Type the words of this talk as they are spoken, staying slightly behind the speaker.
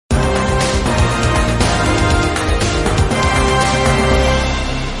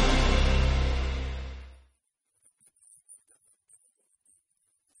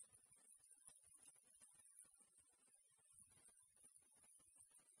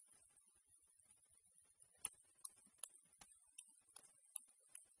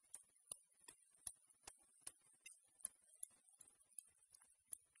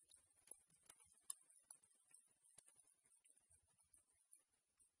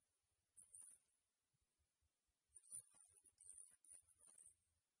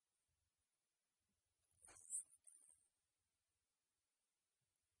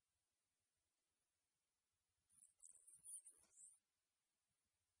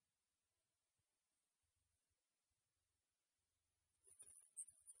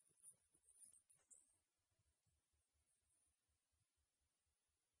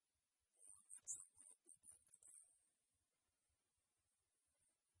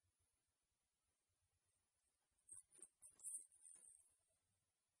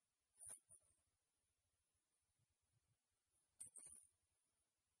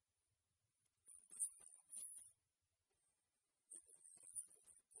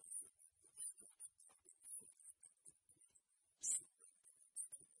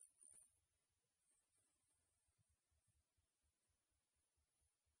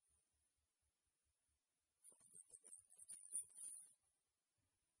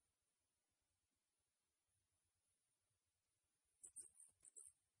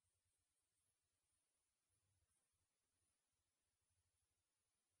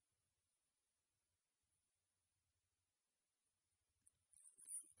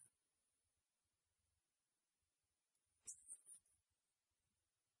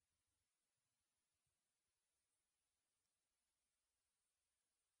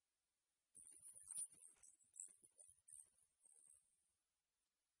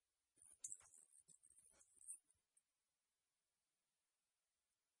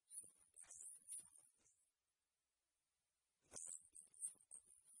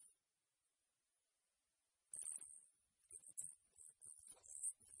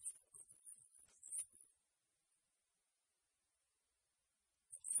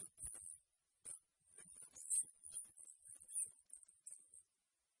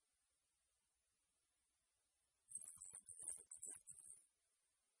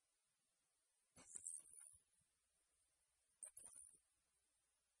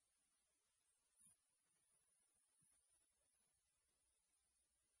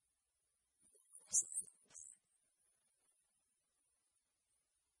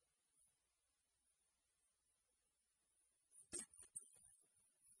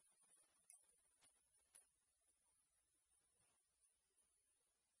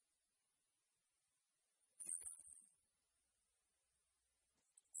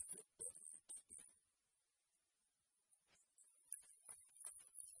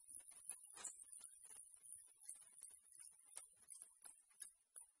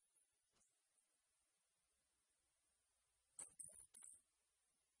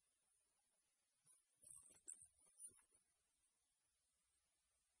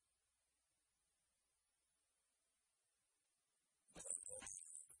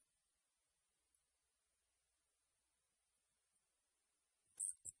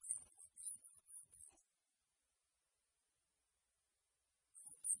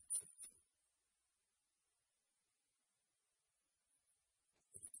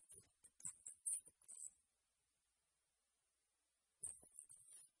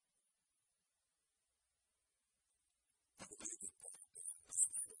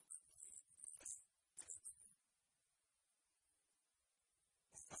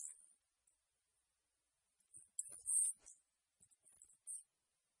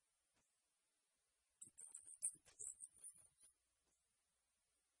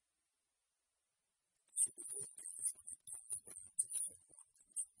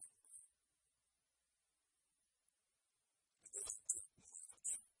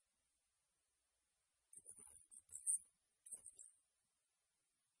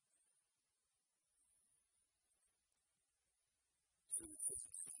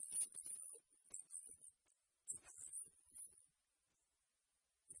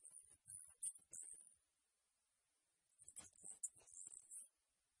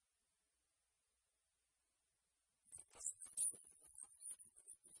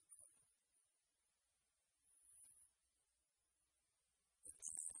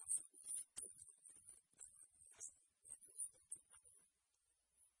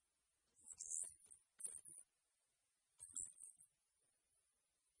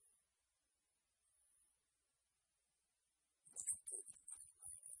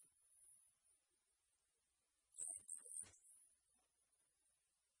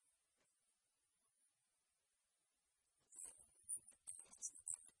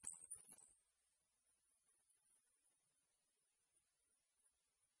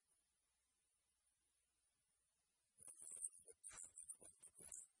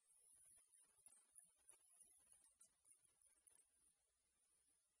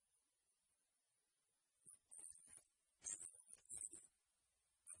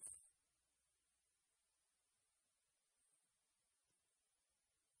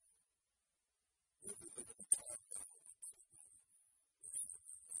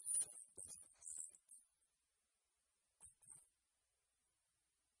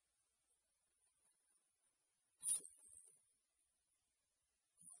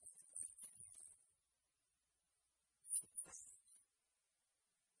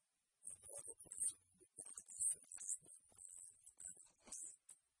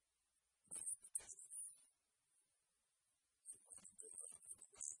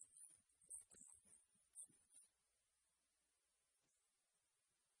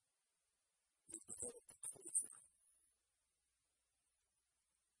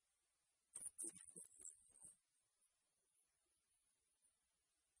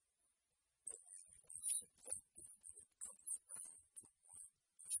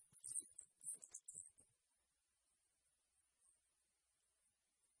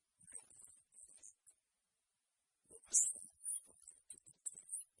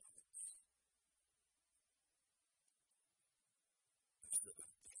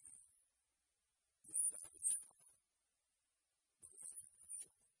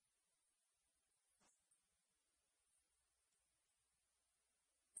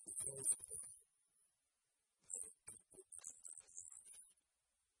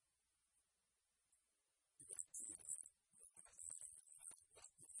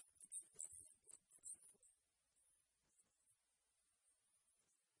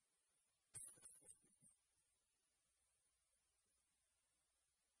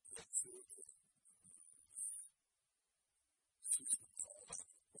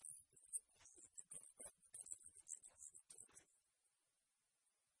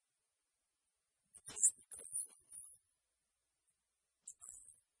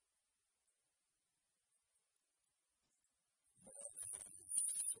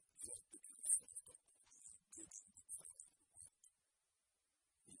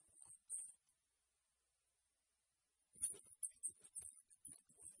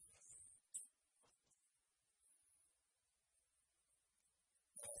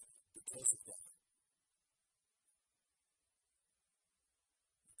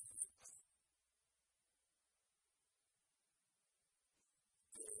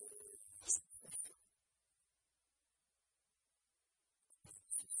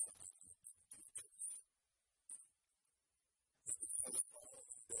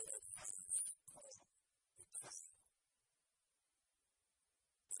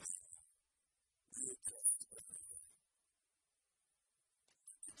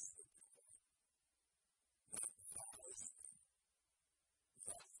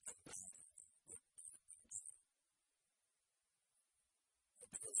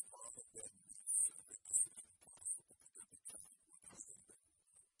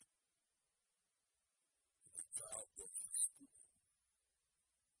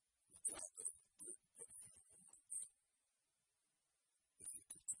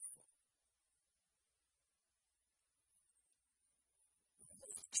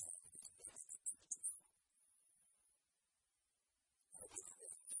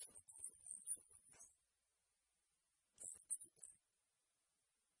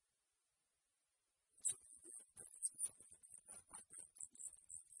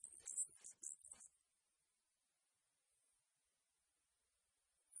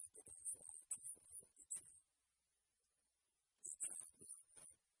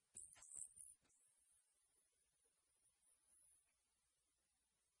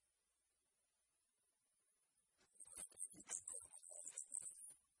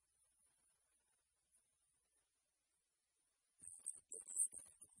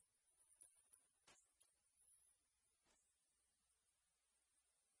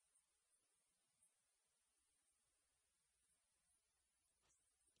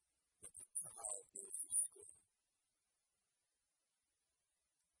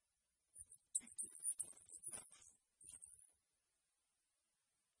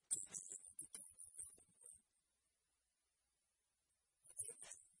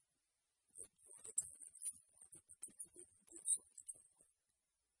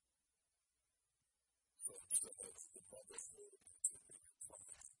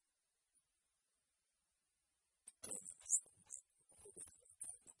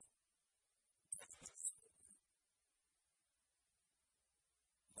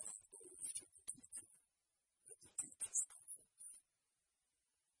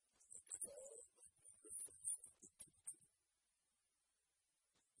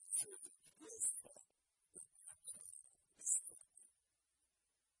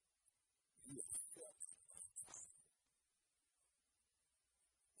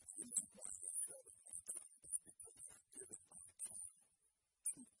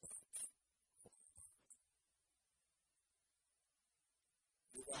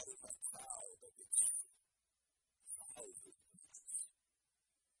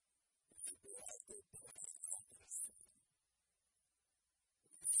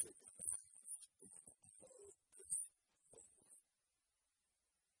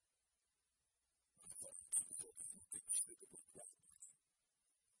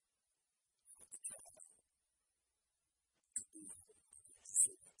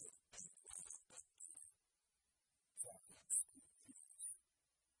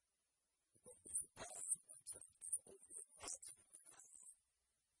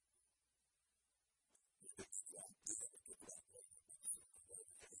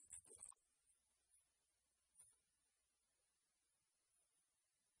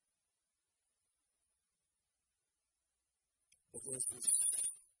But there's this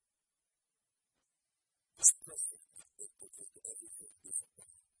person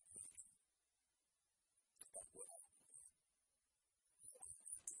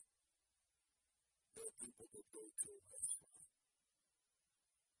people that go to a restaurant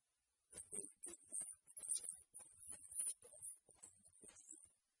and they get that stuff on the menu.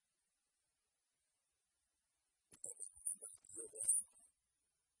 But that is not your restaurant.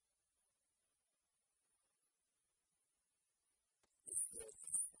 It's your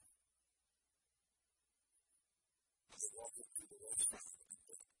restaurant. You walk into the restaurant and you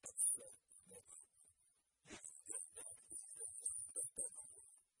get upset.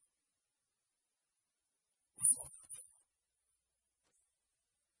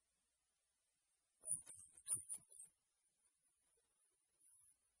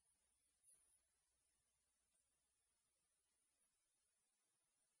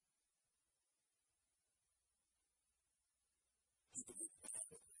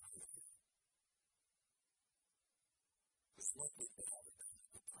 It's one thing to have a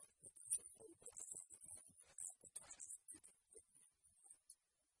good time, but it's a whole other thing to have an appetizer.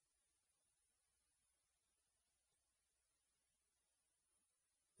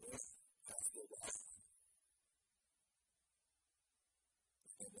 Well, after a while,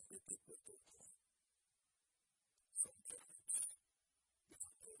 then when they get what they want, sometimes it's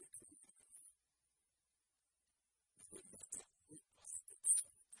a very good thing. We're not that weak like it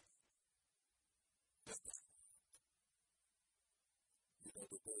sometimes. That's not. You know,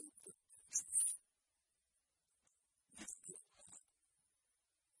 the way that you feel like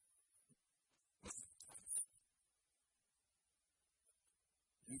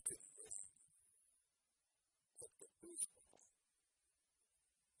you can put the boost on.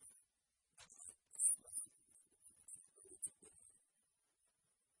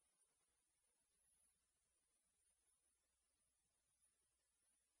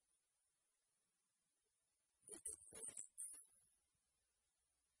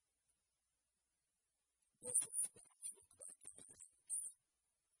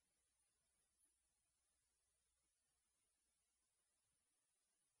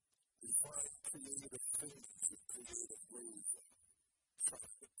 We find creative things and creative ways of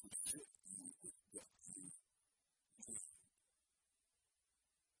trying to present you with what you need.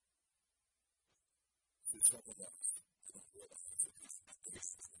 For some of us, we don't realize that it's the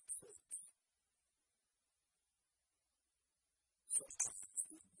case in the church. Sometimes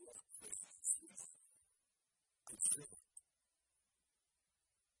we want things, consider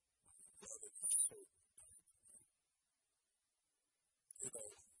rather than certain. You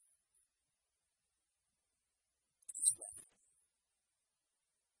know, it's like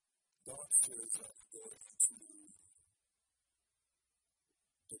God says I'm going to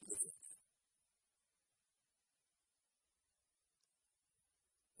deliver.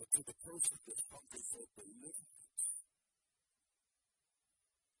 But to the person that's hungry for deliverance,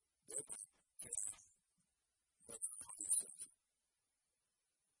 they're not care. That's how he says it.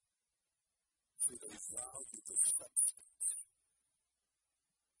 See, they value the substance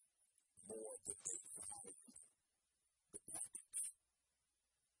more than they value the package.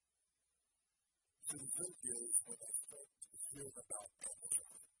 See, the thing is, when I start hearing about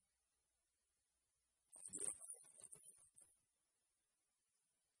Amazon,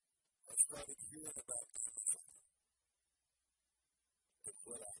 I started hearing about Amazon and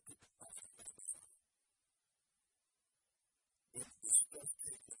what I could buy from Amazon. When this stuff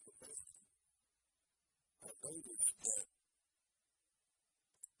came into play, I noticed that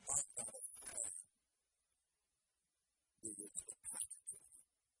I got a bag with the packaging.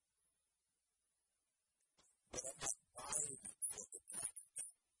 But I'm not buying it for the package.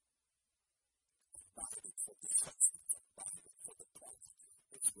 I'm buying it for the substance. I'm buying it for the price.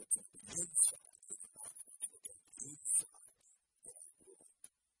 It's within the inside. It's not within the inside that I want.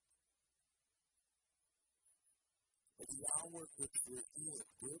 But the hour which we're in,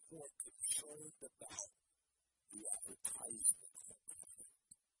 we're more concerned about the advertisement of the product.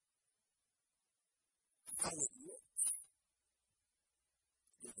 How it looks.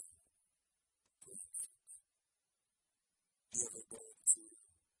 You ever go to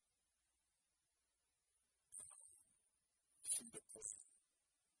see the place,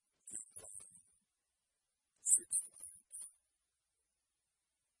 Six Flags,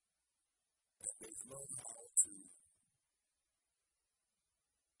 and they've learned how to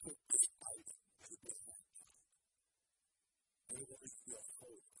put this item in the back. Even if you're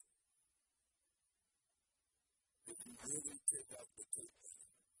hurt, if you really take out the case,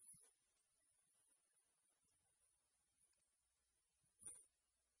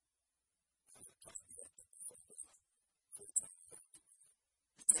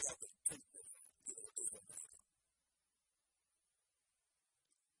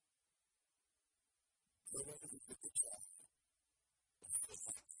 whenever you get the child, the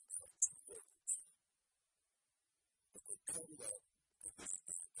fact comes to words.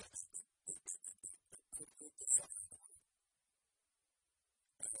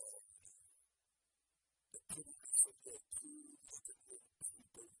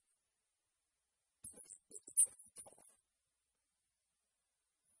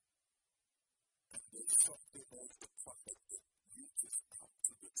 is something of the product that you just come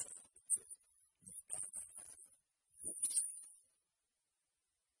to the table and say, you got to have this.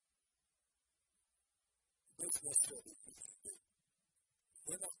 It doesn't necessarily mean that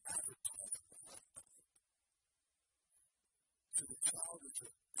we're not advertising the hot dog. So the child is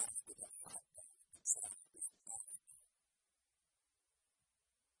after the hot dog inside of this bag.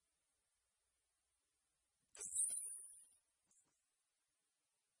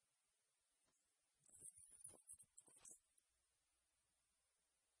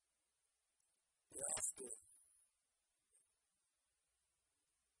 They're after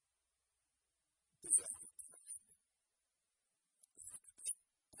the advertising.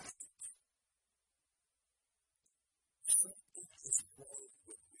 Something is wrong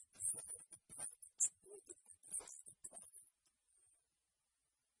when we desire the package more than we desire the product.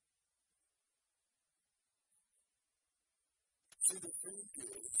 See, the thing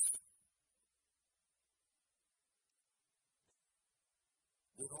is,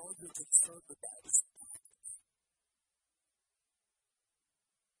 when all you're concerned about is package,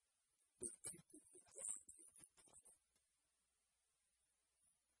 then people will run to it.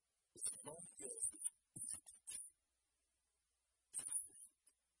 As long as they're with it,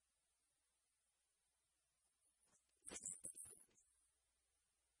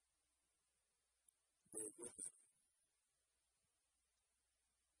 they're with it.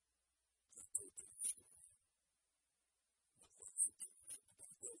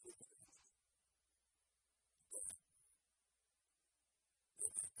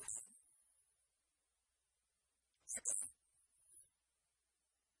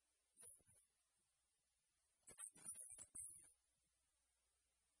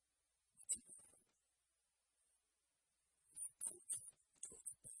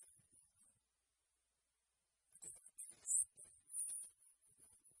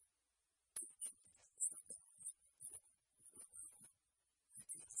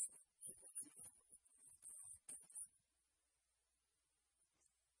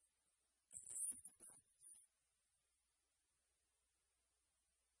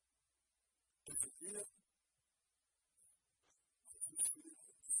 Yeah.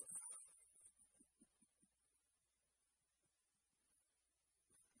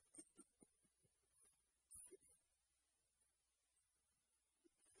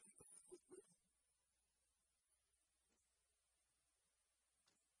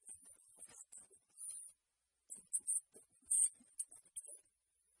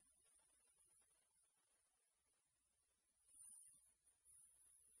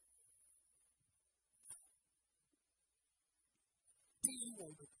 Do you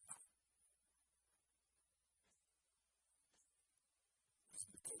want to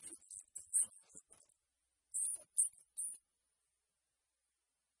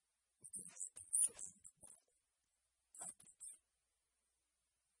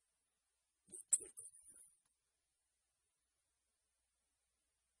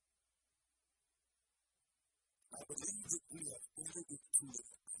I believe that we have entered into it.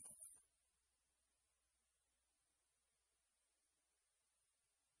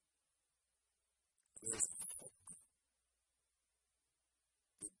 There's the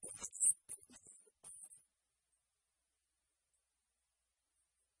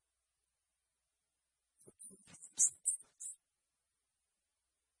best.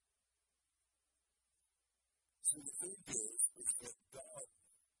 So the thing is that God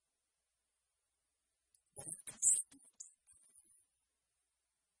wants us to God.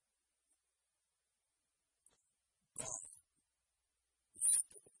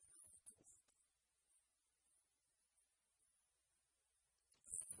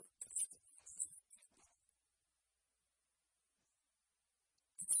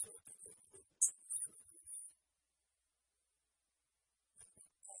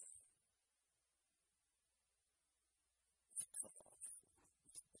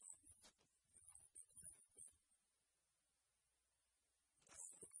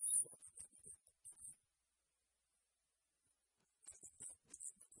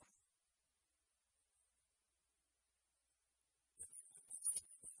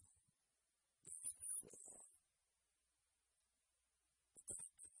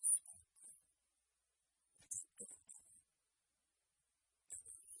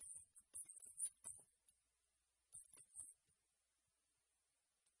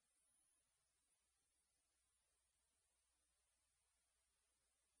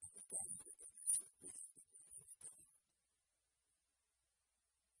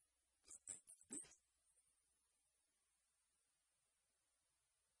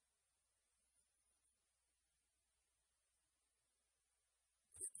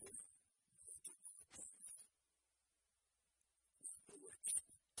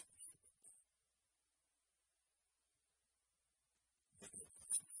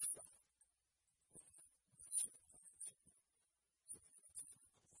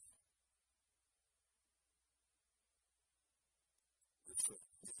 So,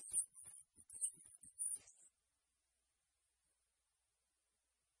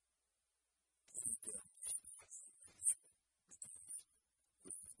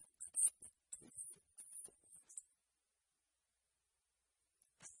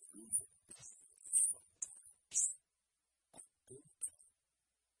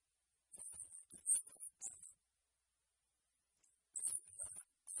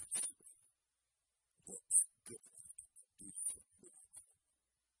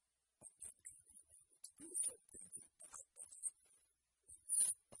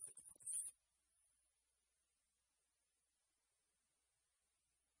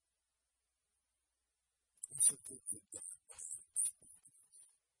 it's a good thing.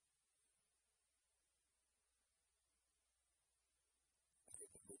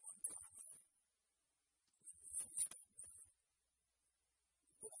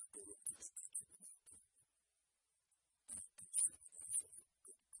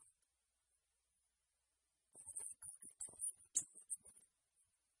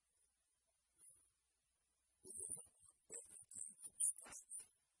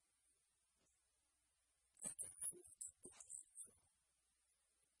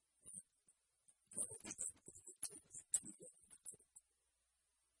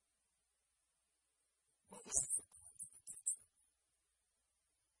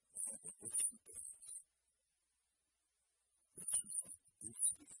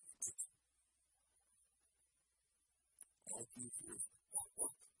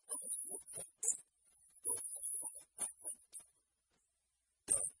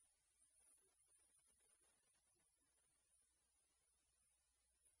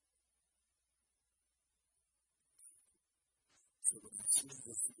 So when I see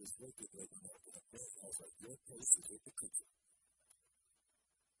this, he was looking at me, I was like, your place is with the cookie.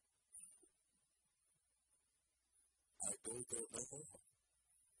 I go there no more.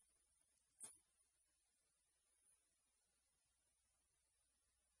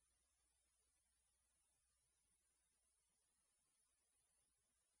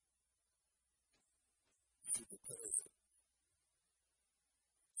 She declares it.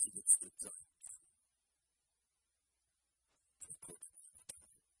 She gets the time.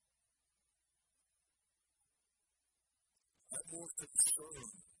 I'm more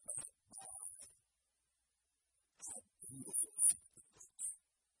concerned how beautiful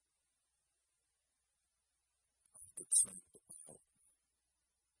I'm concerned about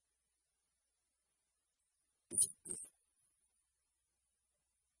is good.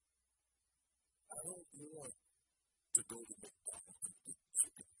 I don't want to go to McDonald's and get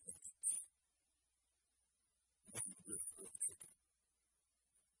chicken nuggets. Maybe with real chicken.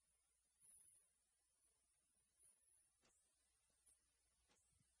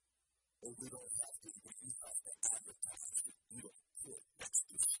 Or we don't have to, when you have to advertise it, you don't put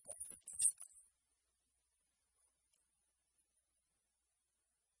extra stuff in this.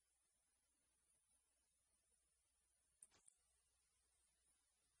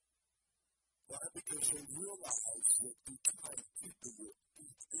 Why? Because they realize that the kind of people will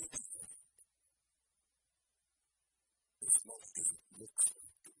eat anything as long as it looks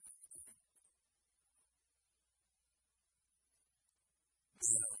like it.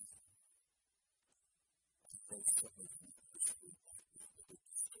 Now, I know some of you in this room might be able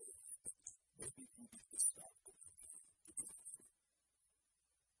to say, maybe you need to stop going to the food.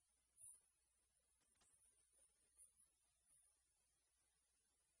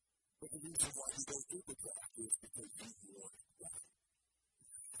 But the reason why you don't do the track is because you want that.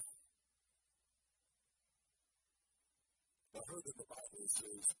 I heard in the Bible it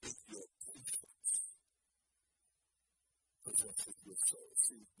says, if your patience possesses your soul.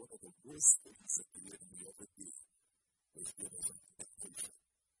 See, one of the worst things that the enemy ever did was give us impatient.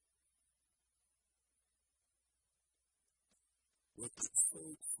 What the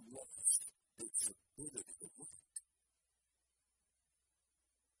faith lost, its ability to work.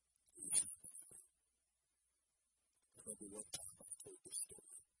 I remember one time I told this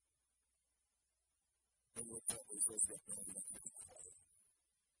story. And one time I was over at night and I was looking at it.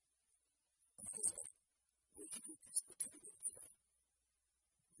 And I was like, where'd you get these potatoes from?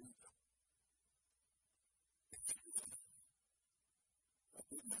 I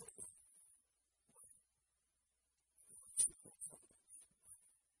didn't know it.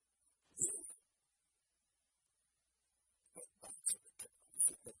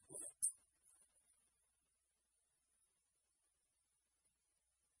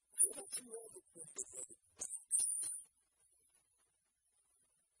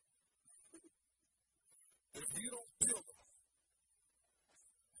 If you don't feel them,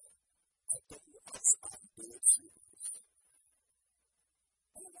 I tell you, I'm dead serious.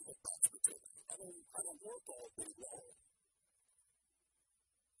 I don't want a box potato. I don't work all day long.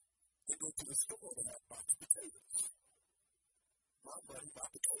 They go to the store to have box potatoes. My money, my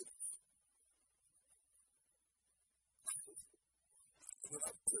potatoes. When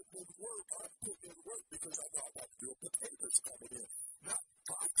I'm putting in work, I'm putting in work because I got real potatoes coming in, not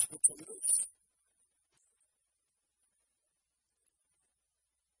box potatoes.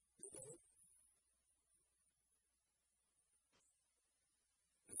 You know?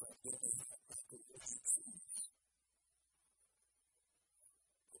 If I'm going to have macaroni and cheese,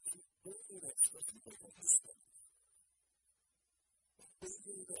 bring it up, especially if they understand.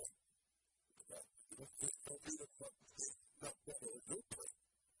 Bring it up. You don't need a not better in your plate.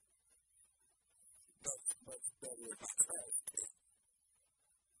 Not much better in my crowd plate.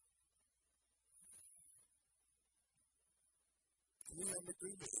 We have an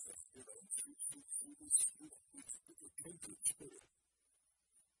agreement with her, you know. She was a kindred spirit.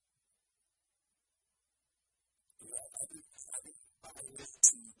 I didn't buy into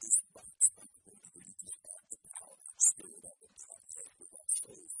this box. I didn't really just have the power to stir it up and contact with our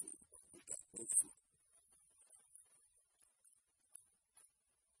soul food. We got no food.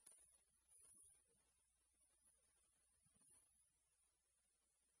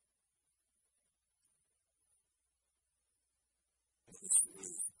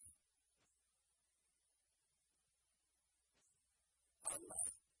 I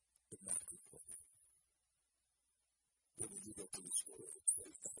like the microphone. When you go to the store, it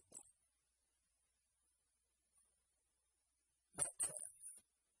says that. Not crap.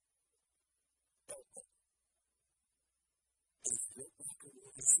 If your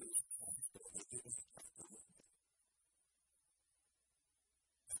macaroni says crap, they give us macaroni.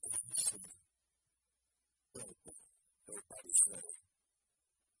 Everybody's ready.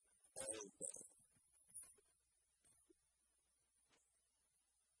 All day.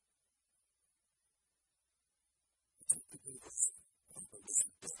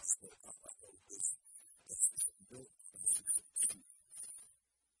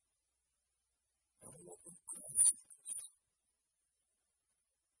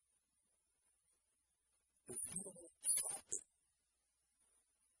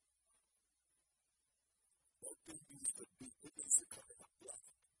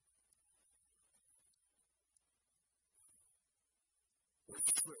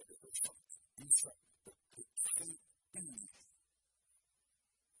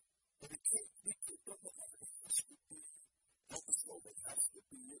 But it can't be the double has to be overflowing, has to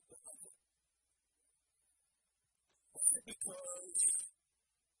be in the double. Because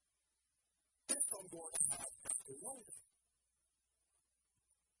if I'm going to have macaroni,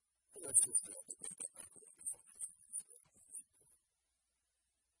 let's just say I'm going to make macaroni.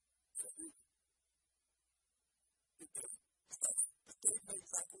 They make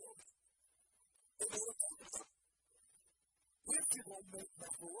macaroni. And they were talking about if you're going to make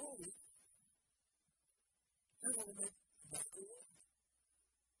macaroni, you're going to make macaroni.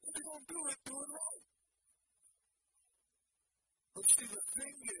 If you're going to do it right. But see, the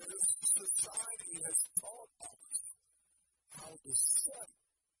thing is, society has taught us how to settle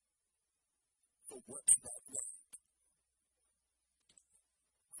for what's not right.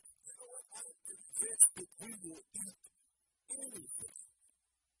 You know what? I'm convinced that we will eat anything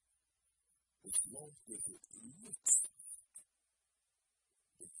as long as it looks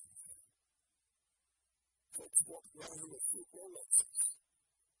good. Folks walk around here with food Rolexes.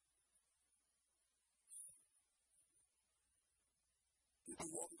 People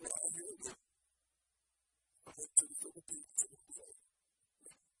walk around here with I went to the Philippines and it was like,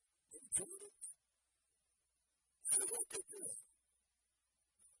 in Canada, what they do?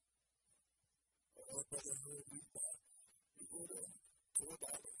 Oh, brother, we go there, $4.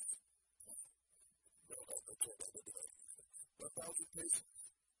 No, that's $4 a day. 1,000 pesos.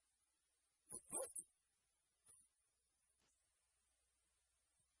 What?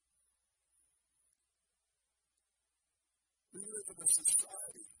 We live in a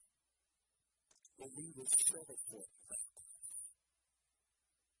society where we will settle for that.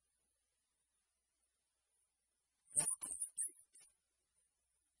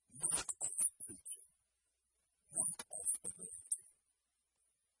 Not of preaching. Not of anointing.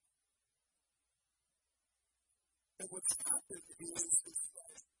 And what's happened is it's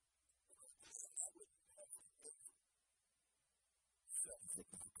like, I would never settle for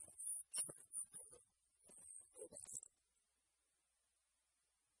my God.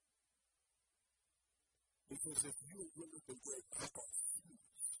 Because if you're willing to break up on shoes,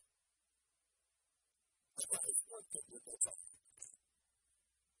 it's one thing with the time.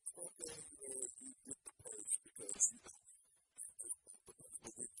 It's one thing where you get the purse because you know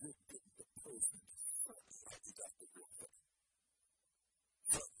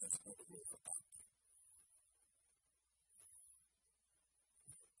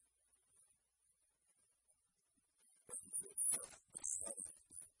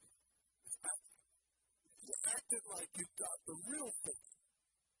You're acting like you got the real thing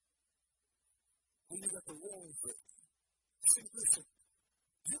when you got the wrong thing. See, listen,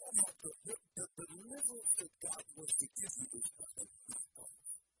 you don't have to, the deliverance that God wants to give you is not enough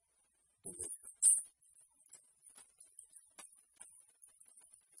deliverance.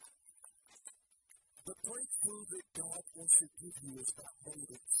 The breakthrough that God wants to give you is not made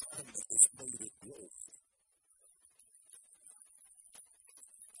in China, it's made in growth.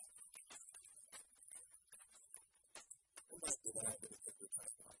 I'm not going to have anything to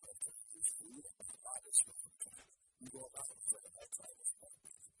talk about that. It's real. A lot of stuff from China. You go out and say about China.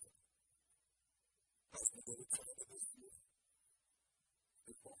 That's what they were telling us here.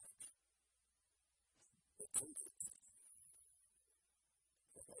 They bought it. They told it.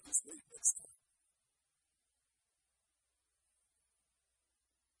 I'll just wait next time.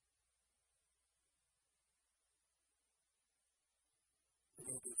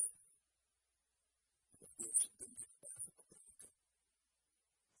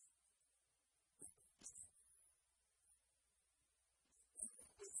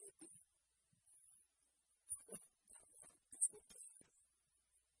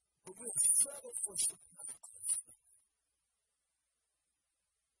 But we'll settle for some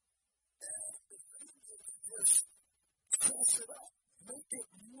just dress it up, make it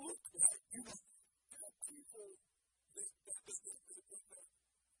look like, there are people that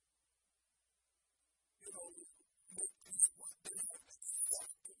make these what they have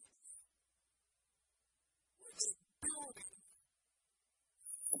accepted, where they're building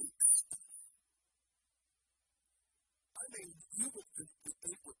fixed. I mean, you would think that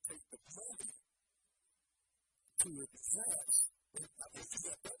they would take the money to invest, and I mean, you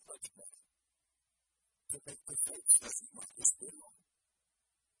got that much money to make the fix, that you might just build.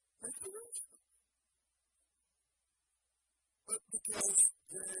 Make the rest. But because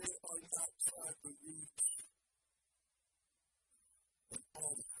they are not trying to reach an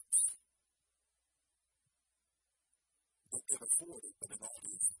audience, they can afford it, but an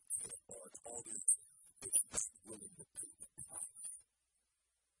audience can't afford an audience is not willing to pay the price.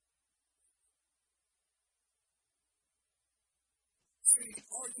 See,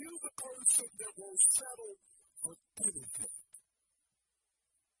 are you the person that will settle for anything?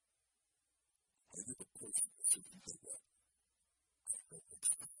 Are you the person that should be the one?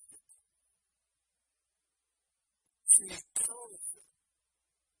 See, counterfeit.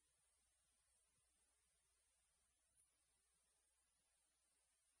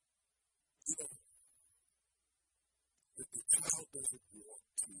 If the child doesn't want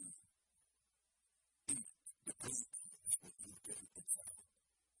to eat the green peas when you gave the child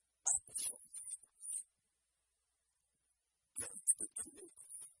applesauce, that's the truth.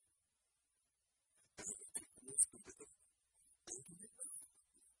 And the people is the middle. Open your mouth.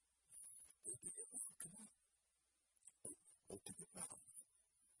 Open your mouth. Come on. Open your mouth.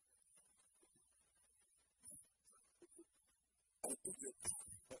 Open your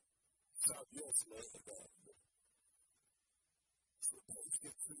mouth. Shout yes, Lord. Sometimes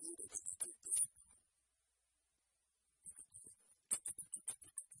get creative and take this.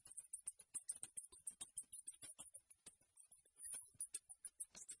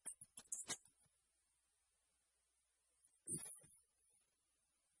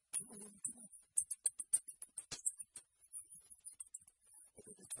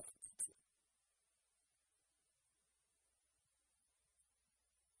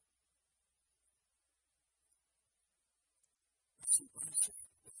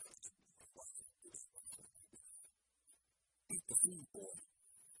 Eat the food, boy.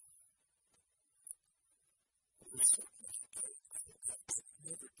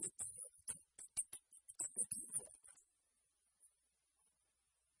 Never get that.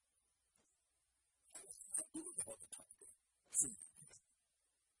 I do it all the time. See,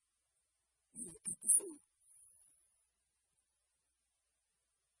 you eat the food.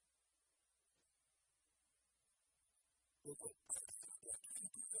 Well, what?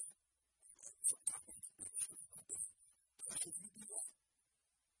 If you do that,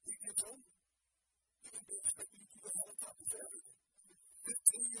 you get home. You can be expected to do the helicopter everything.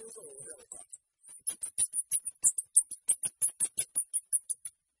 15 years old helicopter.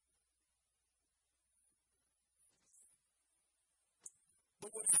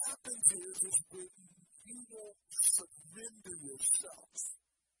 But what happens is when you won't surrender yourself.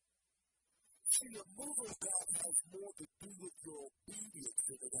 See, a move of God has more to do with your obedience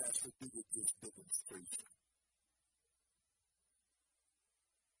than it has to do with this demonstration.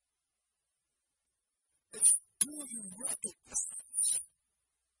 It's do you recognize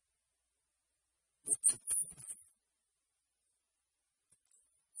what you do?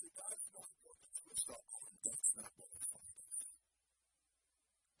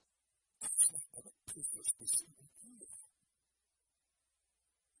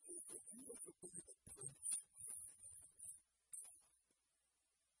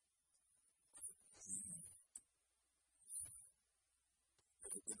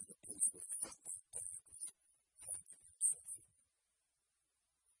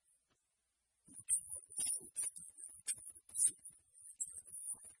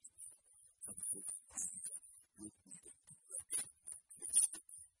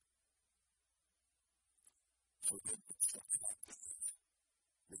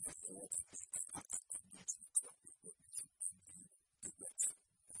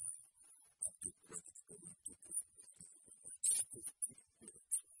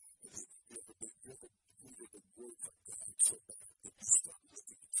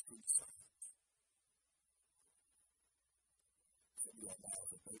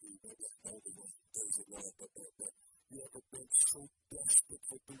 You ever been so desperate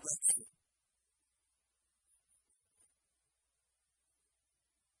for direction?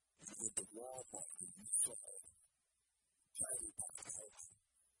 You went to Walmart and you saw Charlie House.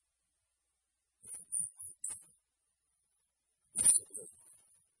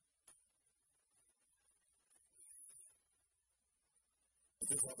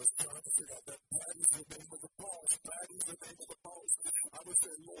 Because I was trying to figure out that Patty's the name of the boss. Patty's the name of the boss. I was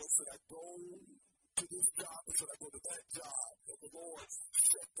saying, Lord, should I go to this job or should I go to that job? And the Lord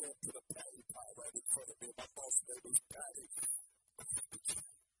stepped up to the Patty pie right in front of me. My boss's name was Patty.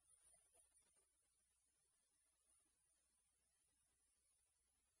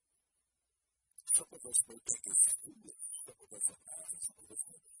 Some of us may think it's foolish. Some of us are mad.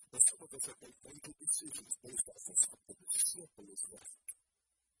 But some of us have made major decisions based off of something as simple as that.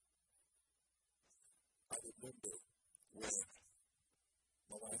 I remember when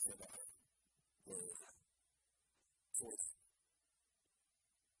my wife and I were 40.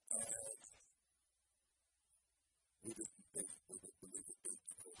 And we didn't believe it being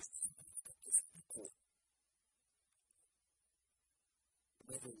important.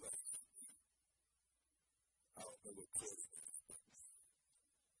 Nevertheless, I don't know what court it is.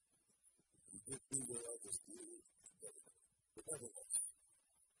 We did do what others did. But nevertheless,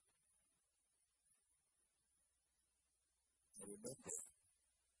 I remember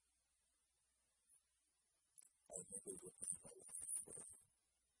looking at my life for a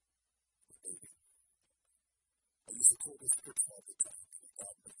baby. I used to quote this scripture all the time.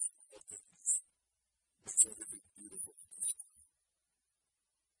 God makes all things. Makes everything beautiful.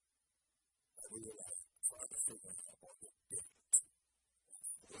 I realized trying to figure out what the date.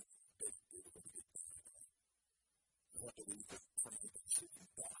 What date did it get done? What did we get from the city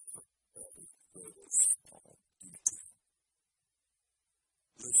doctor? There was small detail.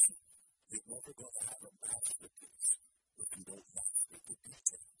 Listen, you're never going to have a masterpiece if you don't master the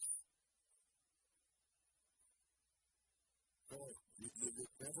details. No,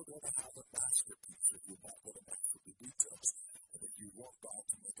 you're never going to have a masterpiece if you're not going to master the details. And if you want God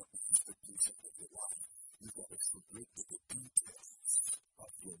to make a masterpiece of your life, you've got to surrender the details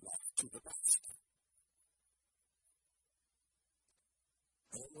of your life to the master.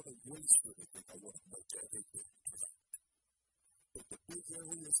 I don't want to waste anything. I want to make everything correct. But the big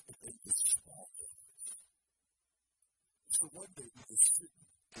areas and the small areas. So one day we were sitting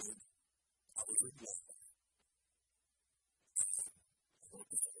in, I was in London. I don't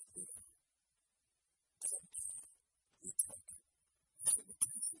know if I did. We're talking.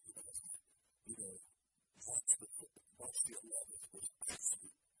 You know, watch the 11th was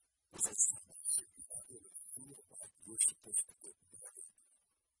actually, was a summer city. I really feel like we're supposed to get married.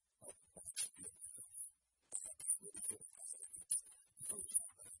 I'll watch the 11th. That's really good.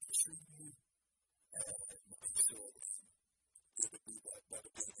 And myself, it would be that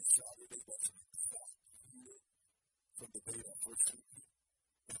would be a Saturday, that's a year from the day I first seen you.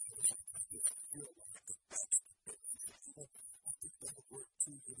 And I just feel like that's the day. I think that would work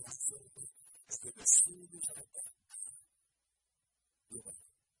too, you know, so and then as soon as I got you know,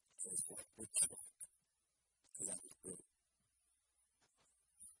 it's like it's like, because I was good.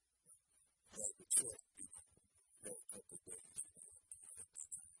 Like the church, people, had a couple of days.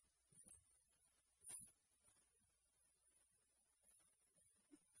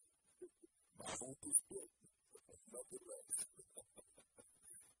 My hope is built, nothing less.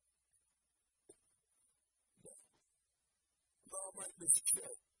 No, I might miss a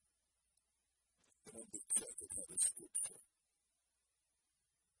check. And on the check, it had a scripture.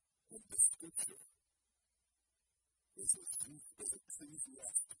 And the scripture is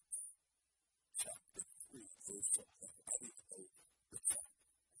Ecclesiastes chapter 3, verse 7. I didn't know the chapter.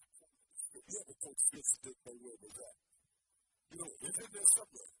 If you ever told this, didn't know where it was at. You know, it's in there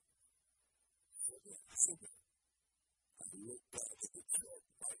somewhere. I looked back at the church,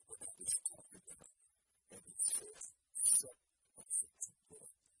 right, when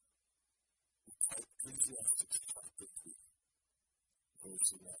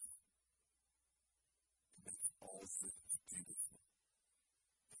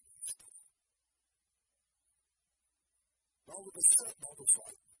all of a sudden, I was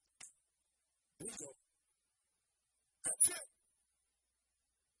like, bingo. That's it.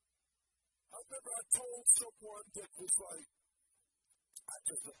 I remember I told someone that was like, I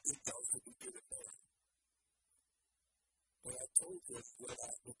just didn't know if we could get it there. But I told them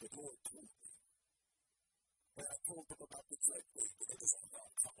what the Lord told me. And I told them about the great thing that is on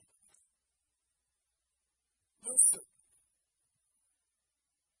our common. Listen.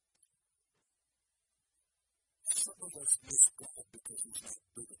 Some of us miss God because He's not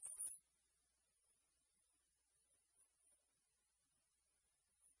big enough.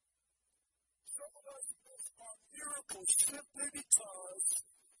 Some of us miss our miracles simply because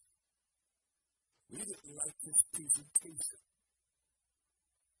we didn't like His presentation.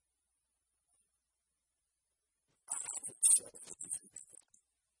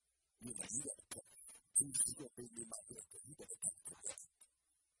 You know, you got to come. Jesus is going to bring me my birthday. You got to come to that.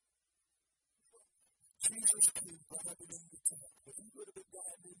 Jesus came driving into town. If he would have been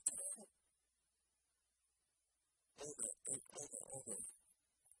driving into town, on a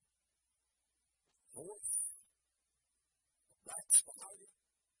horse, black spider,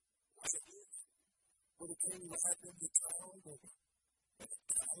 like it is, would have came driving into town, or a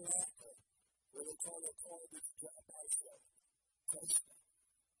Cadillac, or what they call a car that's driven by itself, Tesla.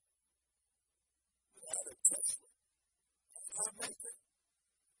 We had a Tesla. I make it.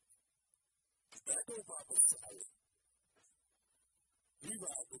 That goes by Messiah. We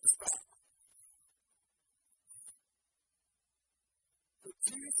ride with the stock. But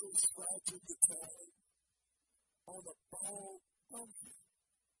Jesus rides into town on a bald donkey.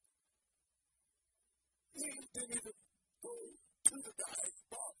 He didn't even go to the guy's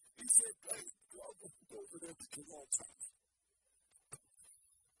bar. He said, hey, y'all go over there to Jerome Town.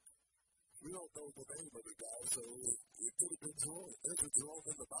 We don't know the name of the guy, so it could have been Jerome. There's a Jerome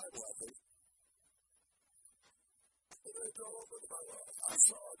in the Bible, I think. There's Jerome in the Bible. I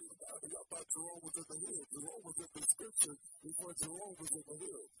saw it in the Bible. Y'all thought Jerome was in the hood. Jerome was in the scripture before Jerome was in the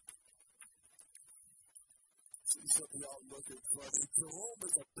hood. See, some of y'all looking funny. Jerome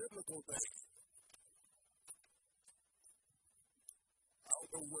is a biblical name. I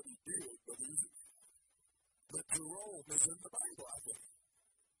don't know what he did, but Jerome is in the Bible, I think.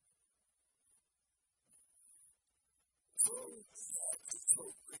 So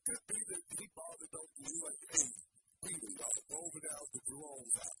it could be that he bought a donkey. He's like, hey, Peter, y'all go over down to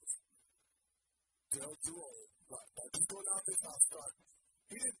Jerome's house. Tell Jerome, now just go down this house, start.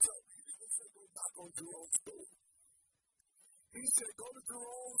 He didn't tell me. He didn't say go knock on Jerome's door. He said, go to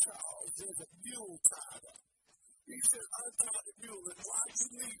Jerome's house. There's a mule tied up. He said, untie the mule, and while you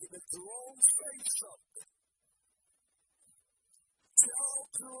leaving, if Jerome says something, tell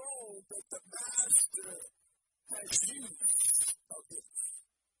Jerome that the master has use of it.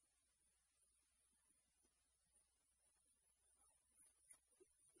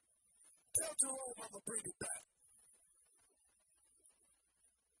 Tell Jerome I'm going to bring it back.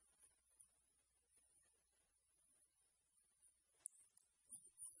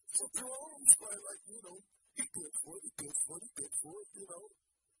 So Jerome's like, you know, he good for it, you know.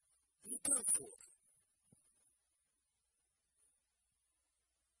 He good for it.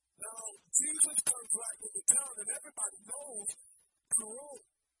 Now, Jesus comes back into town, and everybody knows Jerome.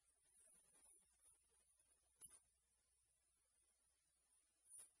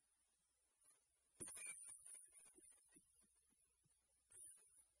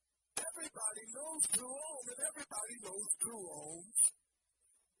 Everybody knows Jerome, and everybody knows Jerome's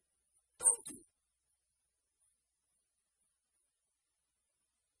donkey.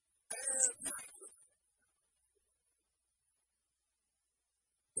 And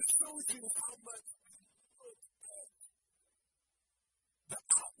it shows you how much the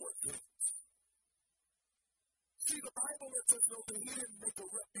outward things. See, the Bible lets us know that he didn't make a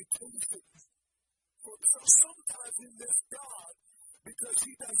reputation for himself. Sometimes he missed God because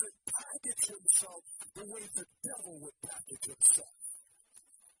he doesn't package himself the way the devil would package himself.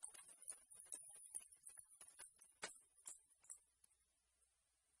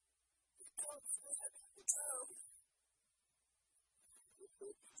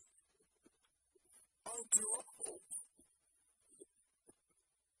 Uncle,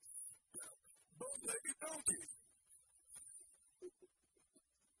 bow-legged donkey.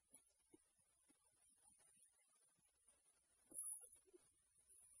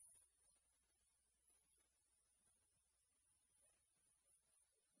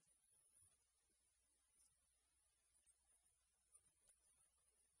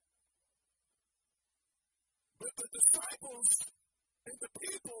 But the disciples and the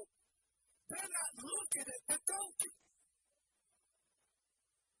people, they're not looking at the donkey.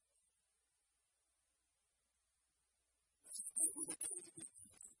 The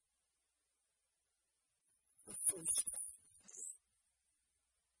first time,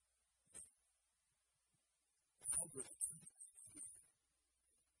 100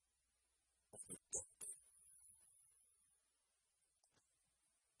 of the book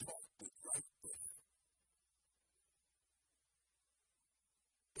talked it right there.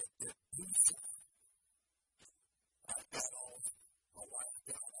 That inside, I got off, my wife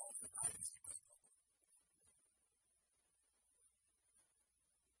got off, and I was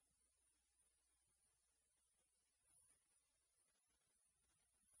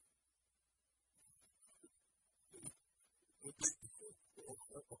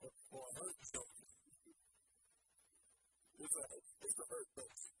or hurt something. It's a hurt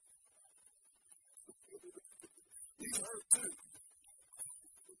person. He's hurt too.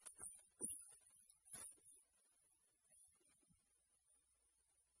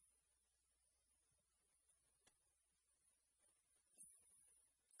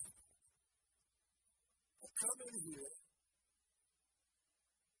 I come in here,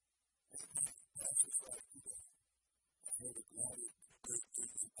 and that's just right. I heard a lot of great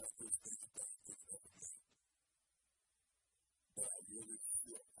things about this thing about this everything. But I really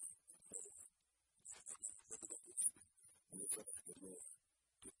feel that it's up to the Lord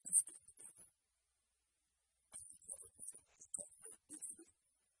to do this.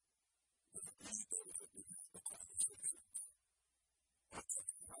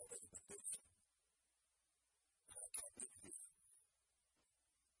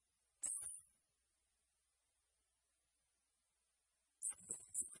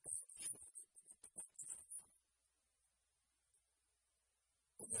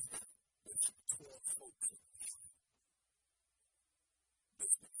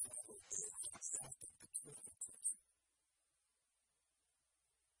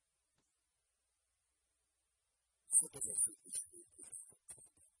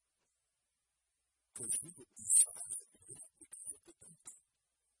 Because we would decide that we would be able to.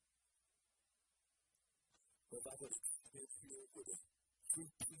 But I would live here with a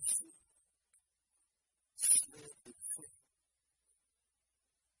free pieces, shared with free.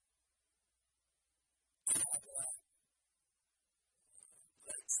 Have a life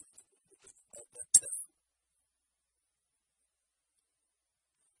of that time.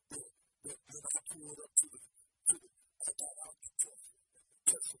 Then I pulled up to the I got out the church.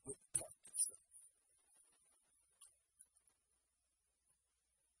 Just a good practice.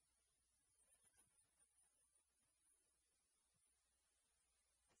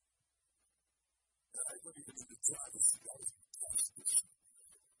 I don't even need to drive this. I was fantastic.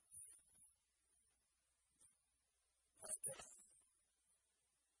 I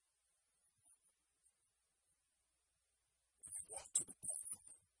walked to the bathroom.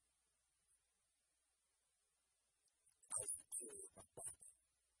 I was carrying my Bible.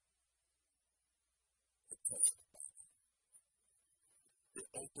 I touched the Bible. It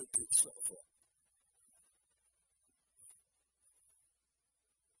opened itself up.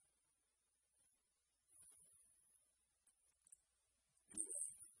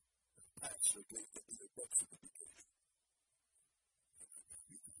 Pastor gave me the book for the beginning.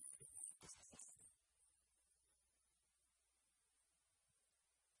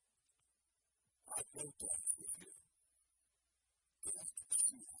 I wrote that with you. But I can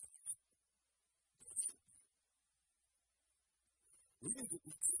see how we need to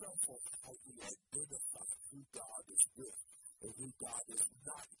be careful how we identify who God is with and who God is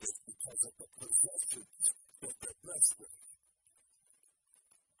not with because of the possessions that they're blessed with.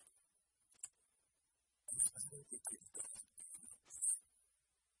 I don't think it's God.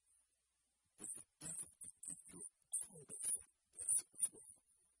 It's the devil to give you a total blessing as well.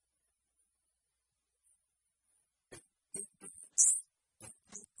 And ignorance that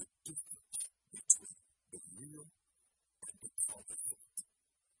make the difference between the real and the counterfeit.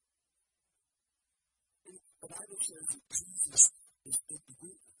 The Bible says that Jesus is in the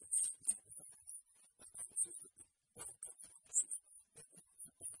wilderness.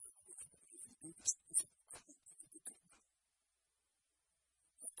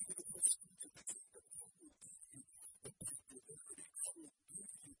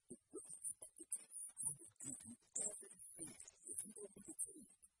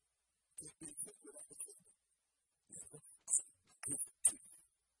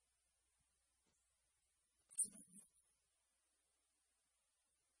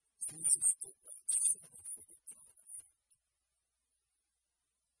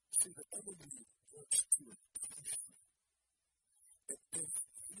 See, the enemy wants to impress you. And if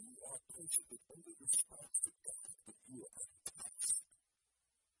you are placing it under the response to God, that you are attached.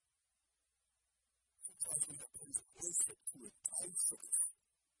 Sometimes we have to worship to entice us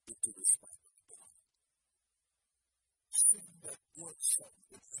into respect of God. Sing that one song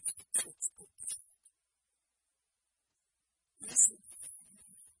with the church purpose. Listen,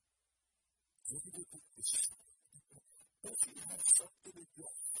 look at this. Don't you have something in your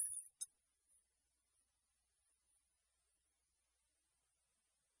heart?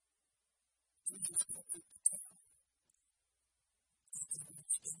 Jesus covered the town.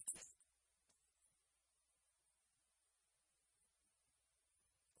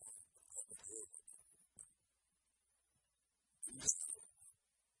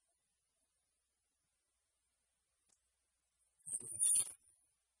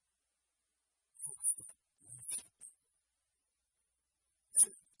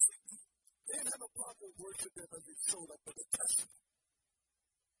 They didn't have a problem worshiping them as they showed up for the testament.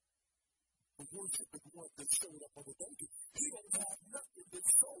 The worship is one that showed up on the day. He don't have nothing that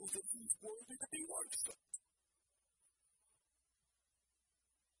shows that he's worthy to be worshipped.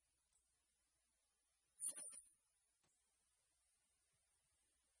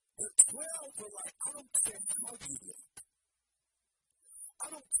 The 12 were like, I don't care how you live. I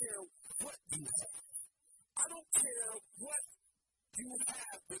don't care what you have. I don't care what you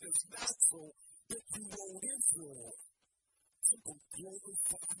have that is natural that you won't influence. I'm going to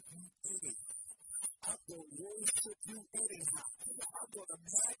glorify you anyhow. I'm going to worship you anyhow. I'm going to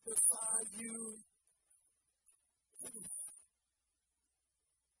magnify you.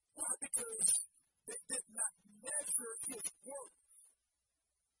 Why? Because they did not measure his work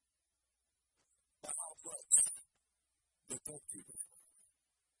by how much they don't give it.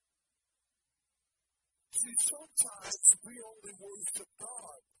 See, sometimes we only worship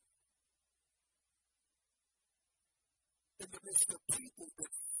God in the midst of people that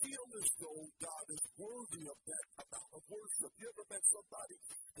feel as though God is worthy of that amount of worship. You ever met somebody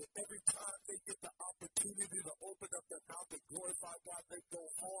that every time they get the opportunity to open up their mouth and glorify God, they go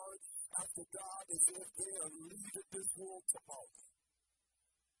hard after God as if they are leaving this world tomorrow?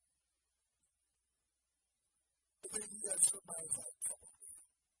 And then you have somebody like, come on.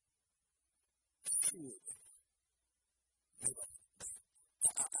 Sure. You know,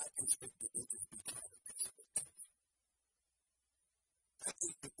 I just think that they just be trying to get it. I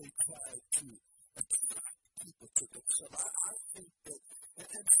think that they try to attract people to themselves. I think that,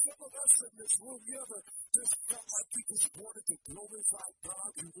 and some of us in this room, you ever just felt like you just wanted to glorify God,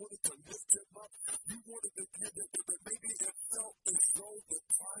 you wanted to lift him up, you wanted to give it, but maybe it felt as though the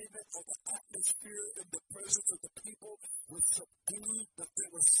climate or the atmosphere in the presence of the people was subdued, but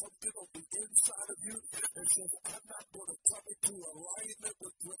there was something on the inside of you that says, I'm not going to come into alignment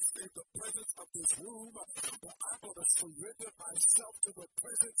with what's in the presence of this room, but I'm going to surrender myself to the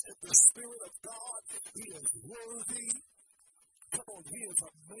presence and the Spirit of God. He is worthy. Come on, he is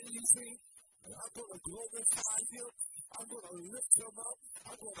amazing. And I'm going to glorify him. I'm going to lift him up.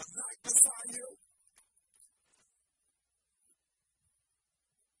 I'm going to magnify him.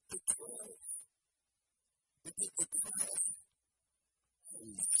 The 12, they get the 12.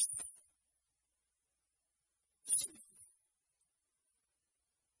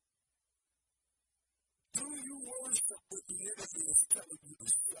 Do you worship when the enemy is telling you to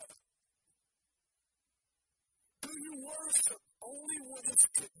shut? Do you worship only when it's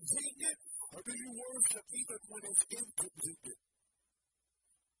convenient, or do you worship even when it's inconvenient?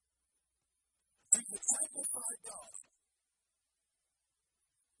 Do you magnify God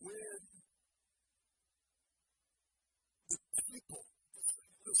when the people,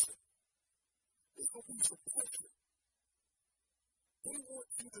 listen, there's going to be some pressure. They want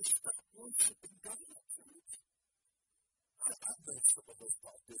you to stop worshiping God. I know some of us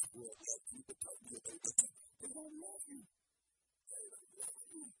thought this world loved you, but tell me they don't love you. They don't love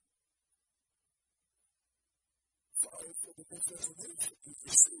you. Sorry for the misinformation you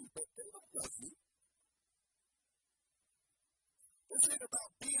receive, but they don't love you. This ain't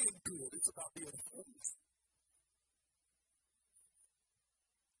about being good, it's about being holy.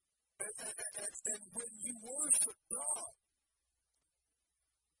 And when you worship God,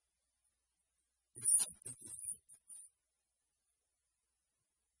 it's something different.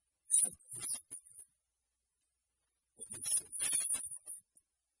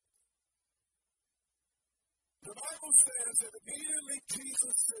 The Bible says that immediately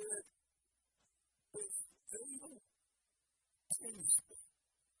Jesus said, if they don't praise me,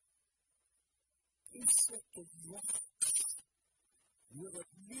 he said the rocks will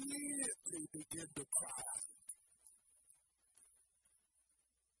immediately begin to cry out.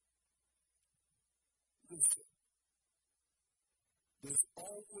 Listen, there's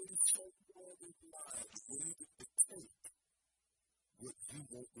always someone in life waiting to take what you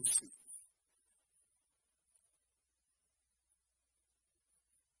won't receive.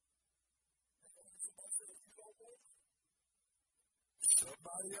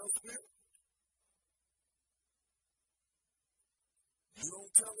 Somebody else will. You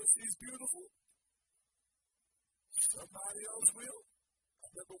don't tell her she's beautiful. Somebody else will. I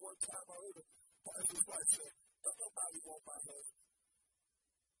remember one time I heard a pastor's wife say, nobody want my husband.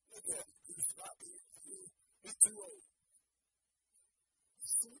 Look at it. It's not me. It's too old.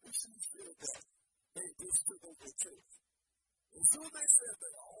 As soon as she said that, they just took over the church. As soon as they said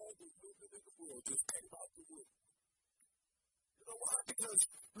that, all the women in the world just came out the wood. You know why? Because,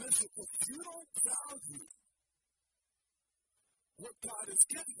 listen, if you don't value what God has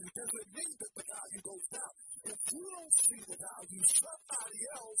given you, doesn't mean that the value goes down. If you don't see the value, somebody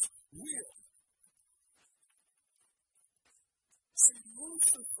else will. See,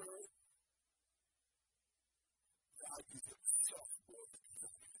 Lucifer valued himself more than he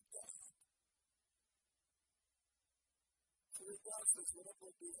valued God. So if God says, what I'm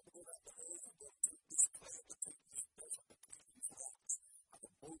going to do, I'm going to go down the hole, I'm going to take this plan, I'm going to take this place, I'm going to take these rocks, I'm going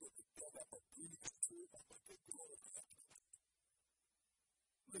to mold it together, I'm going to breathe into it, I'm going to get glory for that.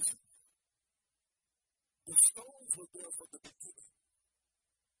 Listen, the stones were there from the beginning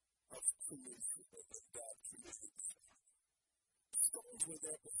of creation, when God created the stones were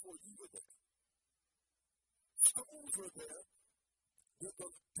there before you were there. Stones were there when the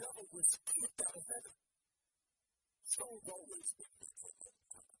devil was kicked out of heaven. Stones always been there for a long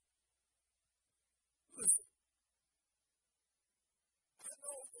time. Listen, I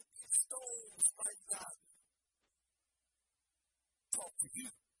know that these stones might not talk to you.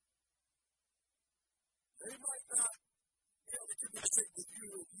 They might not be able to communicate with you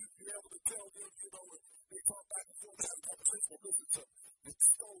if you be able to tell them, you know, if they talk back and forth, have a conversation. Listen, so the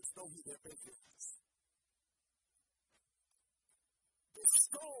stones know who their maker is. The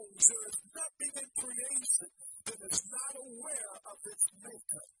stones, there is nothing in creation that is not aware of its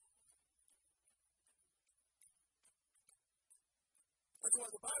maker. That's why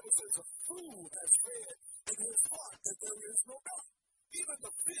the Bible says a fool has said in his heart that there is no God. Even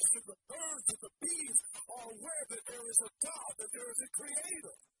the fish and the birds and the bees are aware that there is a God, that there is a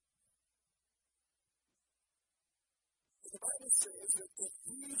creator. The Bible says that if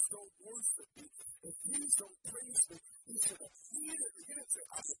these don't worship me, if these don't praise me, he should have hated me. He didn't say,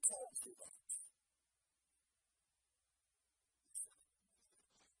 I should talk to them.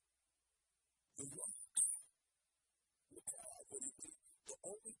 The rock. Look how I really do. The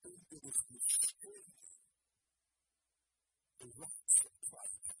only thing that is restraining the rocks of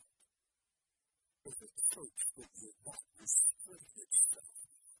life is a church that will not restrain itself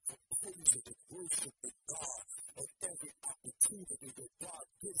from praising and worshiping God at every opportunity that God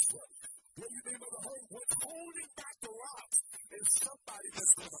gives us. What do you mean by the whole? What's holding back the rocks is somebody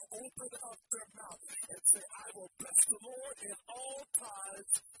that's going to open up their mouth and say, I will bless the Lord in all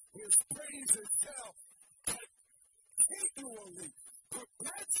times. His praises shall continually,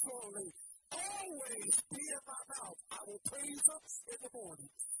 perpetually, always be in my mouth. I will praise him in the morning.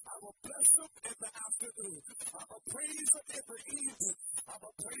 I will bless him in the afternoon. I will praise him in the evening. I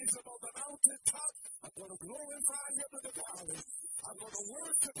will praise him on the mountaintop. I'm going to glorify him in the valley. I'm going to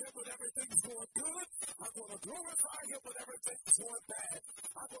worship him when everything's going good. I'm going to glorify him when everything's going bad.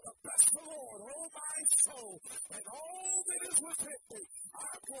 I'm going to bless the Lord, oh my soul, and all that is within me.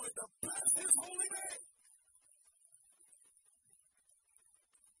 I'm going to bless his holy name.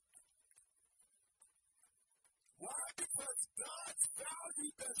 Why? Because God's value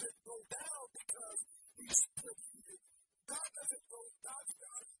doesn't go down because he's pretty. God doesn't go, God's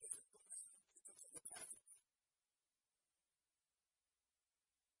value doesn't go down because of the pattern.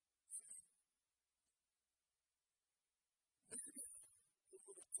 Maybe it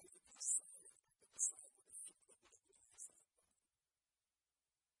would have taken the side would have stood up with the side.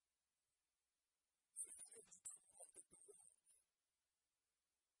 So he didn't come up with the wall.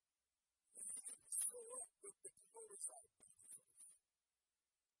 And he didn't show up with the motorcycle.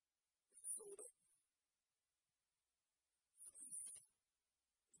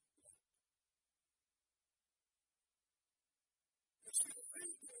 See, the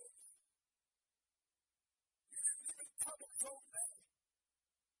thing is, you didn't even tell him his own name.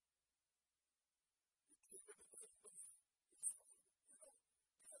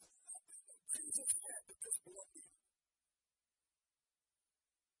 Jesus had to just belong to you.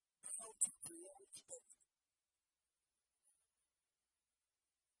 How to belong to them.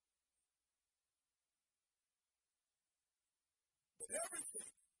 But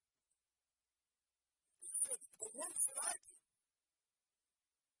everything, the works that I do,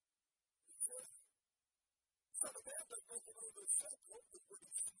 Son of Man that goes over the circle of the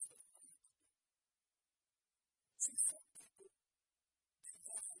British. See, some people do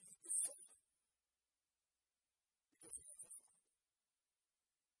not believe the same. Because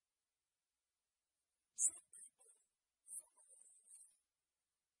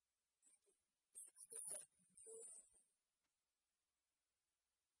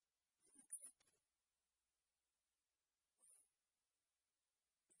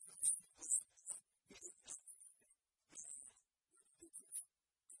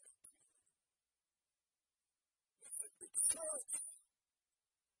the church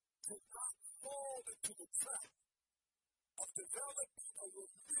to not fall into the trap of developing a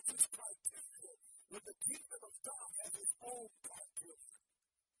religious criteria when the kingdom of God has its own criteria.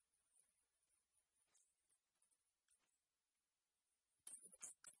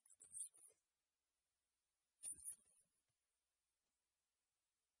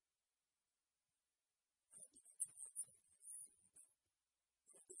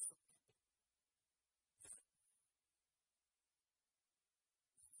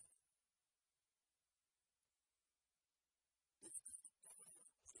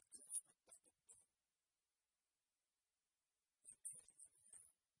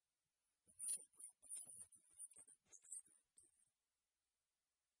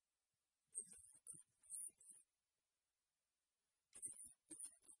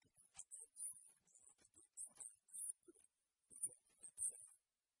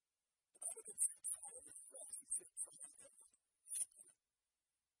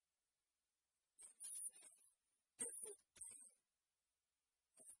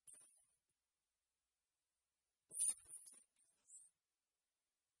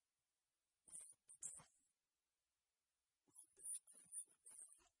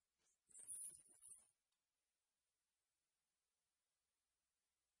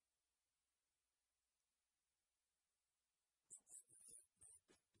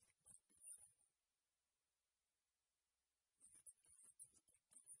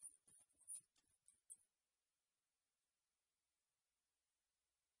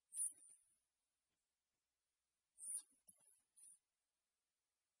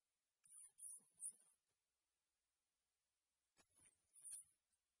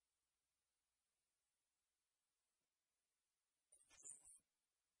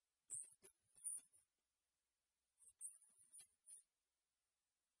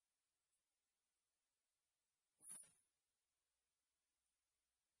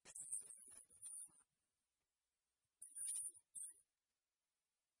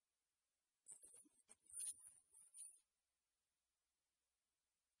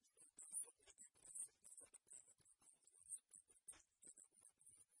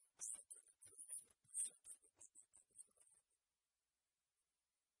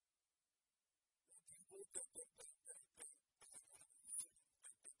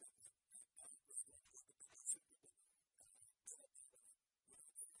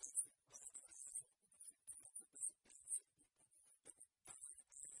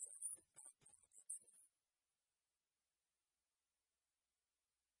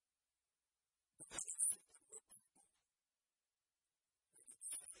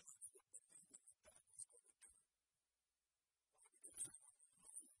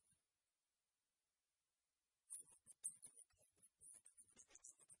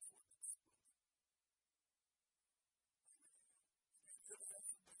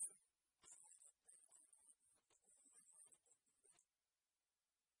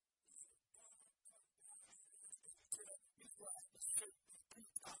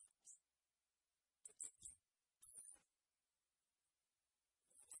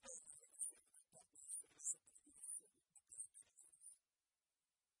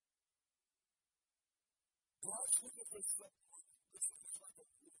 God's looking for someone. This is like a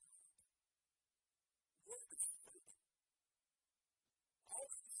word is spoken. All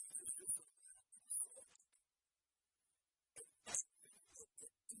of this is just a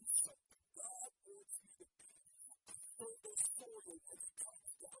do something. God wants you to be further soil when it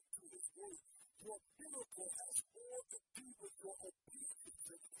comes down to his word. Your miracle has more to do with your obedience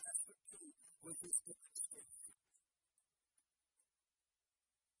than it has to do with his demonstration.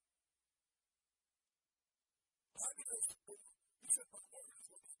 I mean, he said, my word is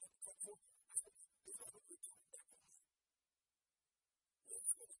what is going to come forth. It's not a good time.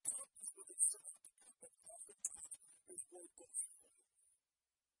 It's going to accomplish what it's set out to do, but oftentimes his word goes forward.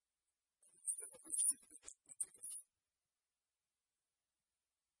 Instead of receiving it, we take it.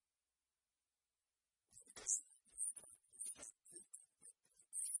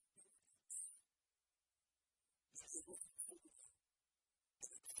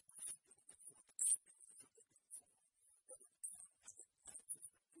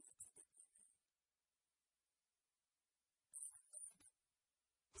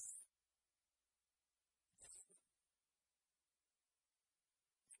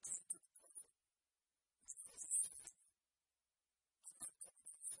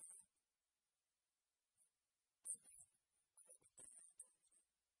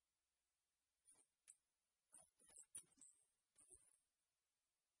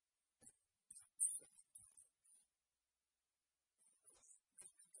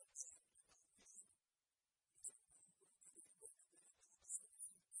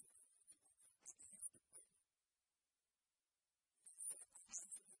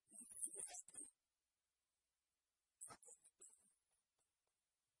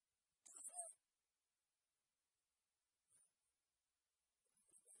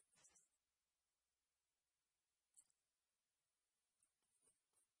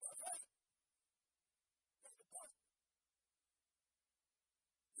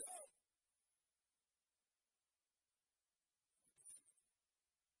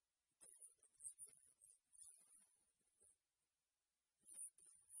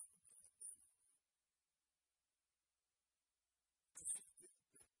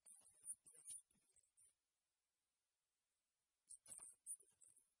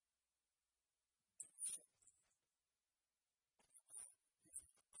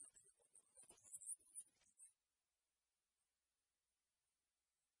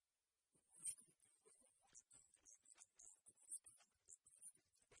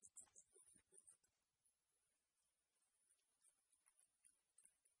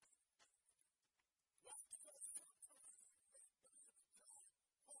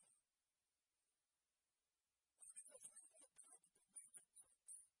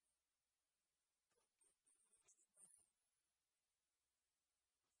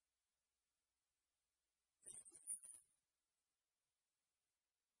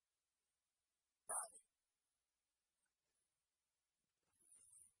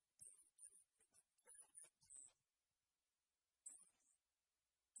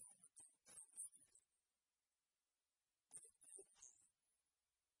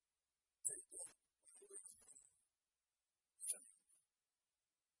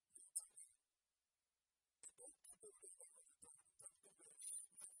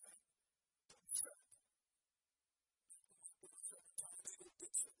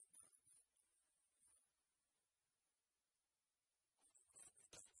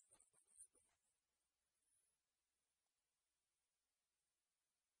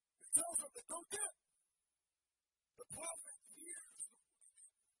 tells them to go get the prophet hears,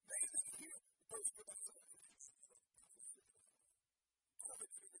 they didn't hear the first of the prophet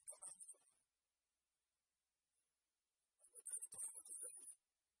didn't come out.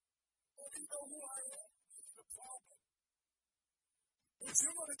 Oh, you know who I am? It's the problem. If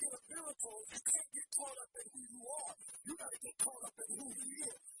you're going to get a miracle, you can't get caught up in who you are. You got to get caught up in who he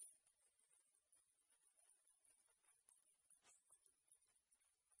is.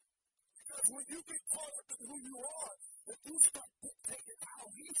 Because when you get caught up in who you are, if you start dictating how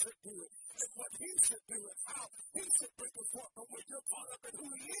he should do it, and what he should do, and how he should bring us up, but when you're caught up in who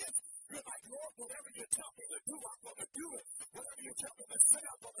he is, you're like, Lord, whatever you tell me to do, I'm going to do it. Whatever you tell me to say,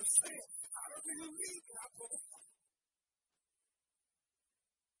 I'm going to say it. However you lead me, I'm going to do it.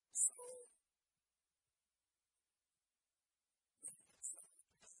 So,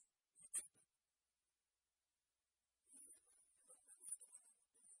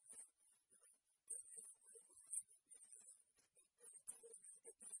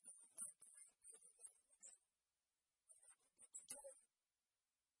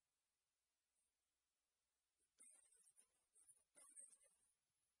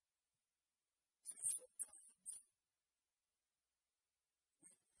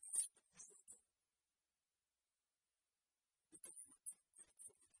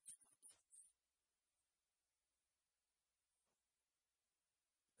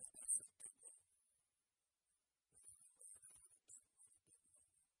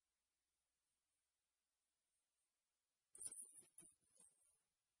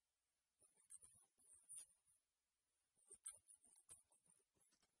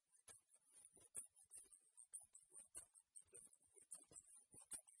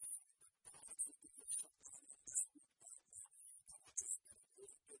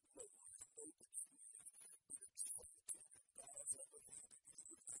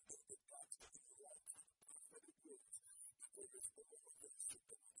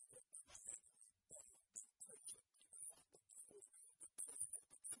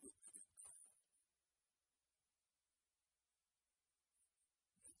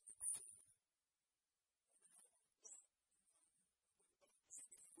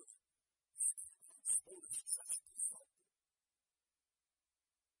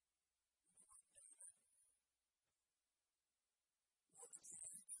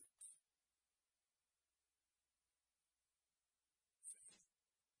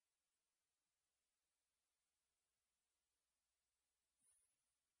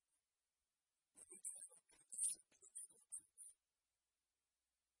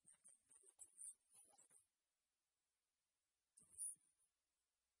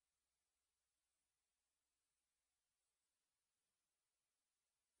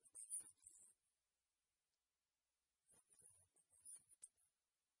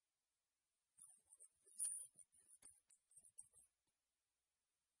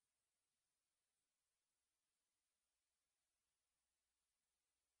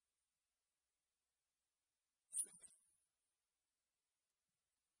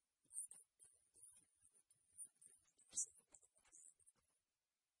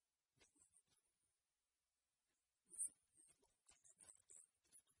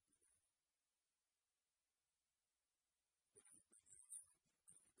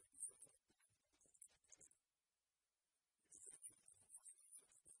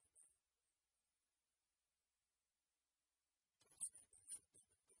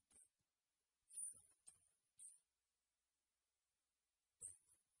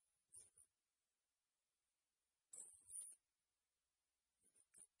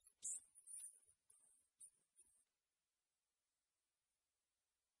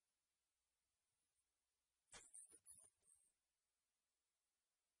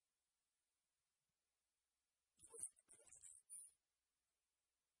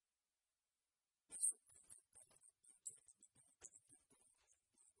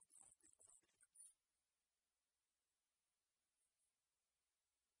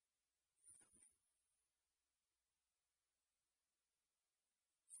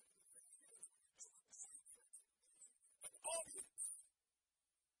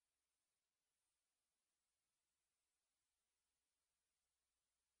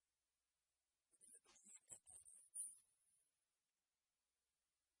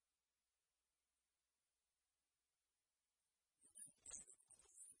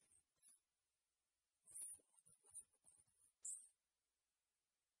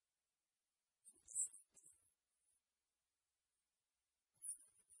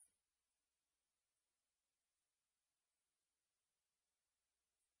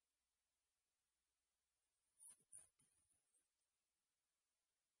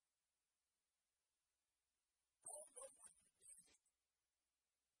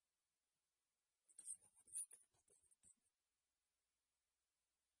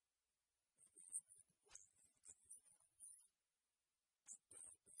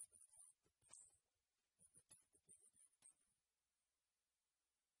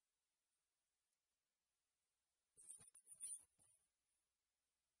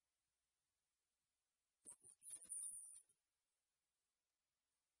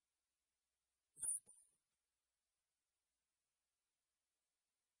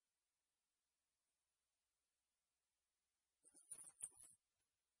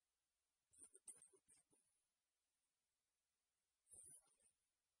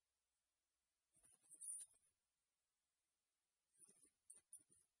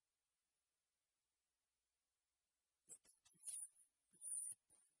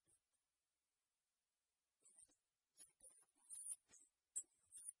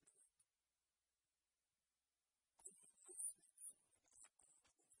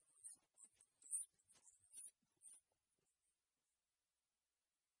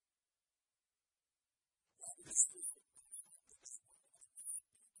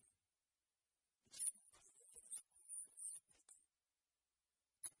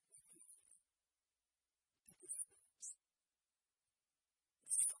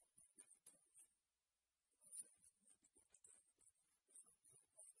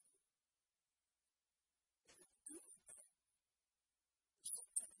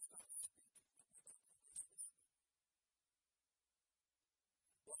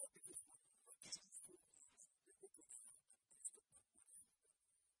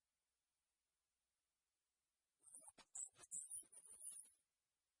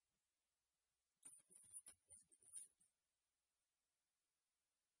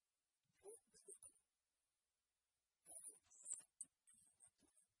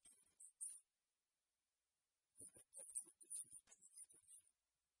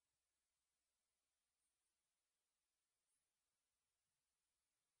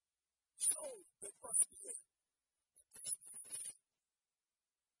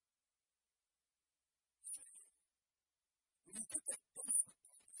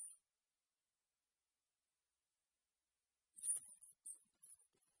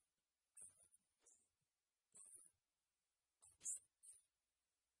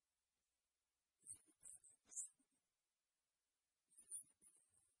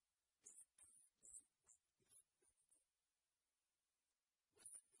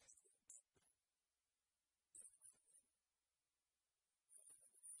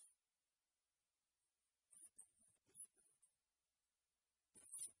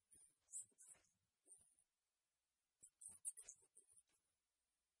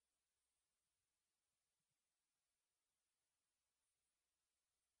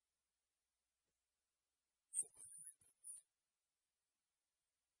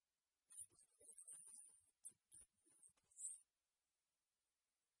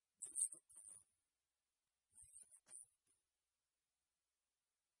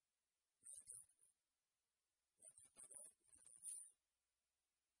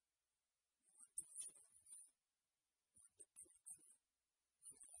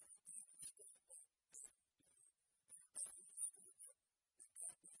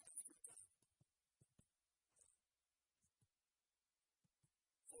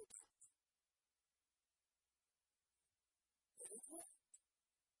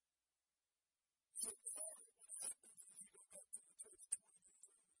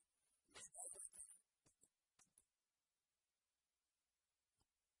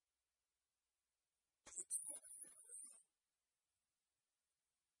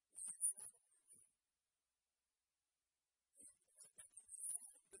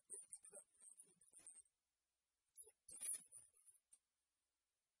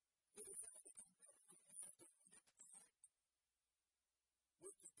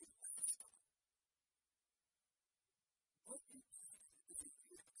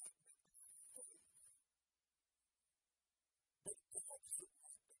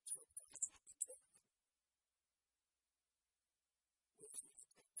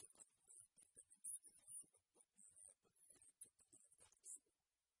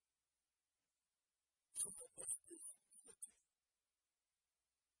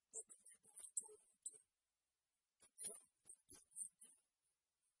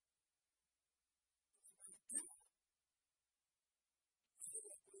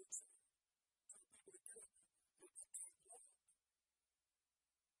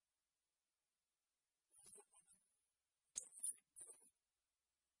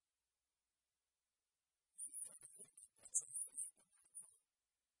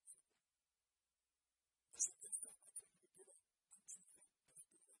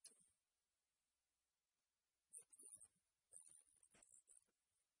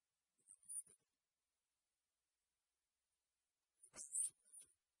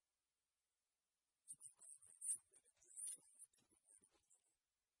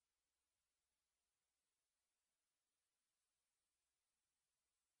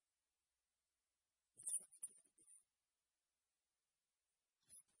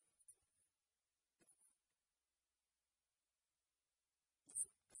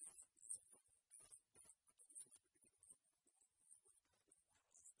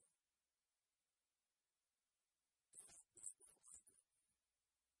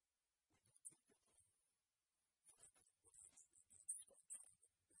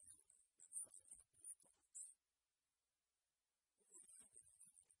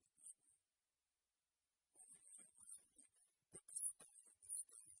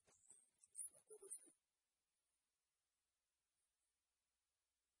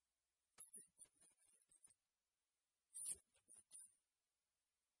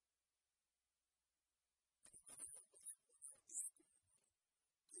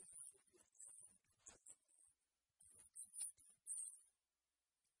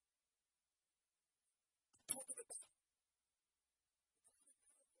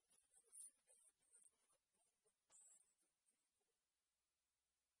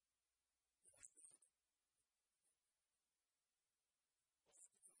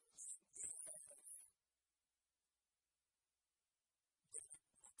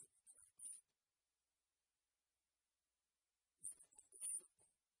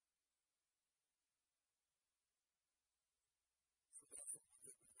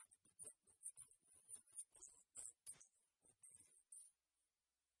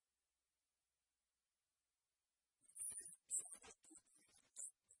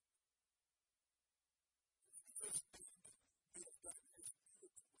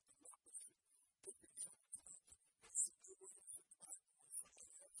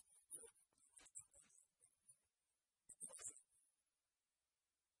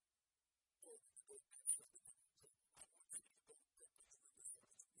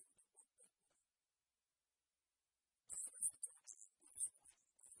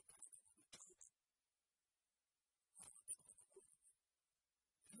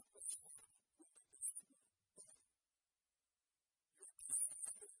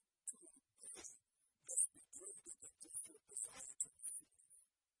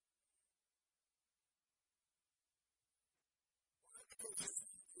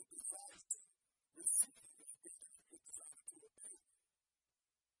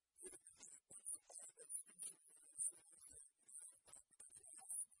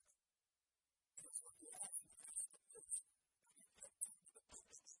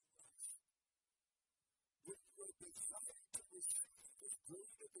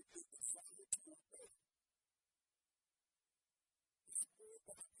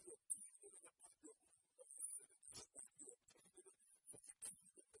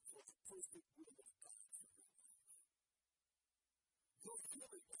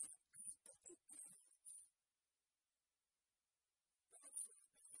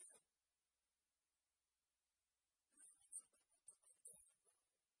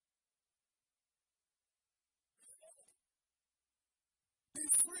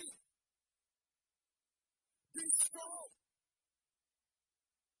 strong.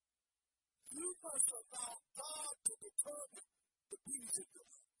 You must allow God to determine the things in your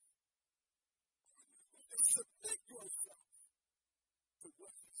life. And submit yourself to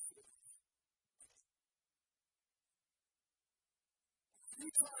what He says. You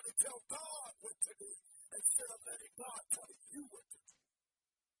try to tell God what to do instead of letting God tell you what to do.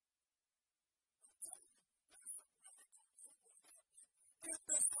 In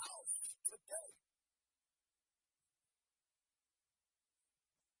this house today,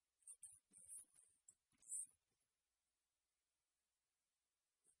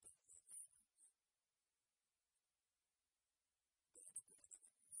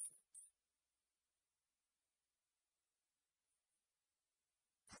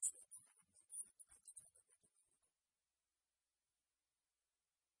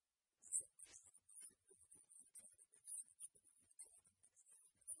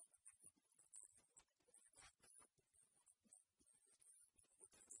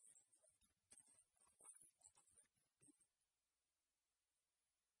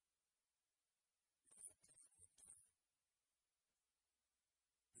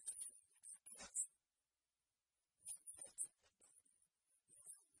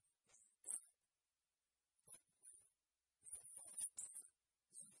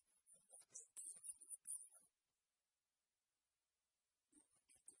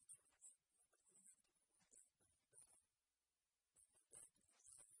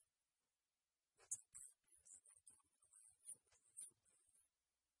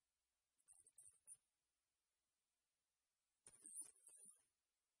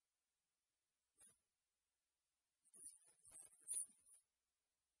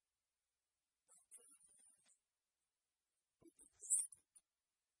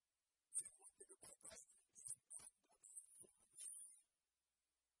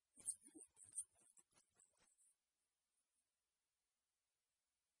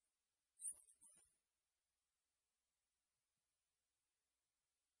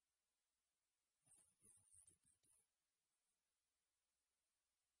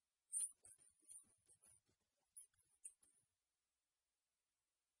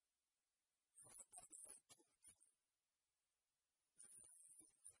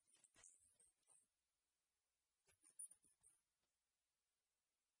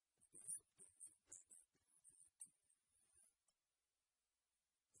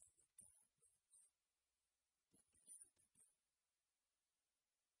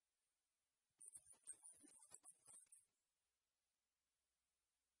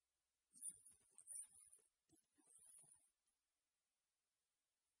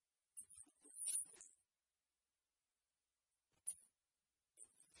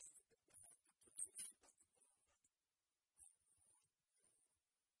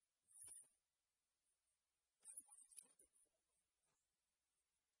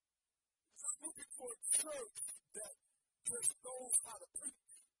 I'm looking for a church that just knows how to preach.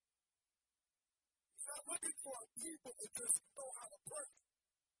 He's not looking for people that just know how to pray.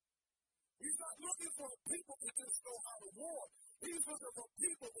 He's not looking for people that just know how to war. He's looking for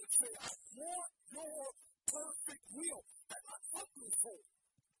people that say, I want your perfect will. And I'm hungry for it.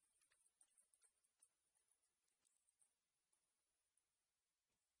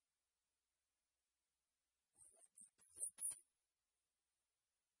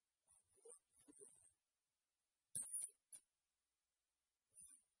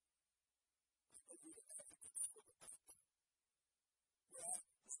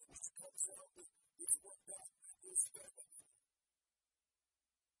 This is what God is saying.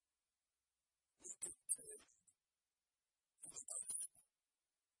 We can change.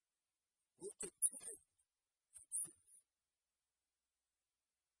 We can change.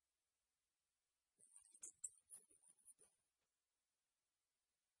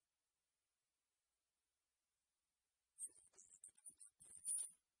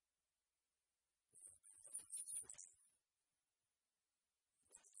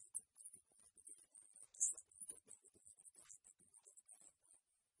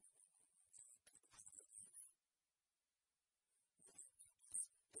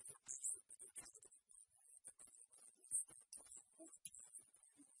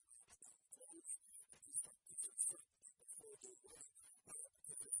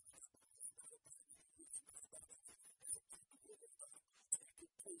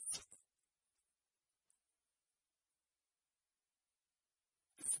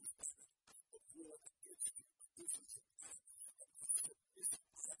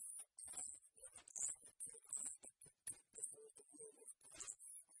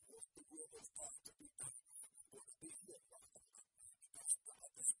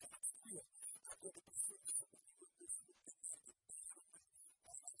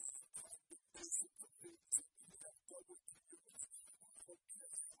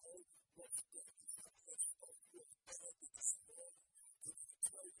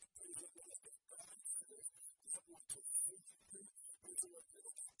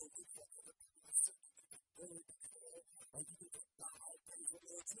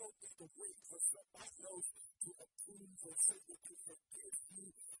 to wait for somebody else to approve or say that you forgive you.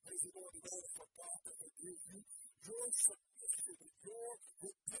 Praise the Lord, in order for God to forgive you. Your submission and your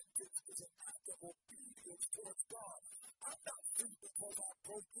repentance is an act of obedience towards God. I'm not free because I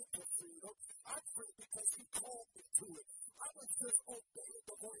broke into freedom. I'm free because He called me to it. I was just obeying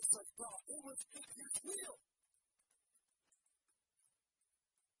the voice of God. It was in His will.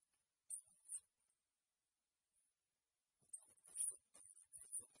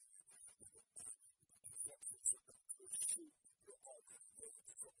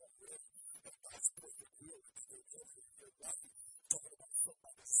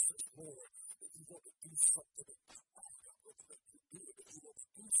 Lord, if you want to do something in my life, I'm going to let you do it. If you want to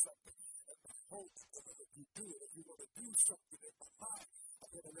do something in my home, I'm going to let you do it. If you want to do something in my life, I'm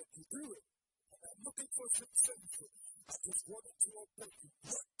going to let you do it. And I'm looking for sensation. I just wanted to obey you.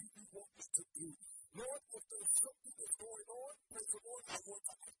 What do you want me to do? Lord, if there's something that's going on, praise the Lord, I want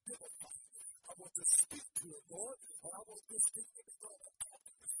to identify it. I want to speak to it, Lord. And I want to speak to it, Lord. I'm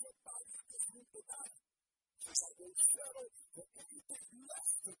talking to somebody in this room tonight. I will settle for anything less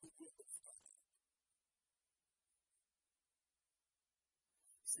than the will of God.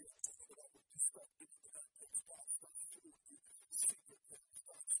 See, I'm talking about when you start thinking about things, God starts doing you secret things.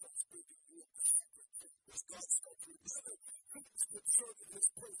 God starts bringing you into secret things. God starts revealing things concerning His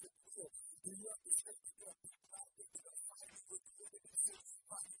present will. Do you understand? You have to be grounded in a fighting with the enemy,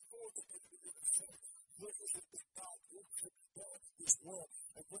 fighting for the enemy in a sense. What is it that God wants to be done in this world?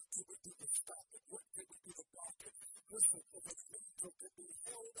 And what can we do to stop it? What can we do to block it? Listen, if an angel can be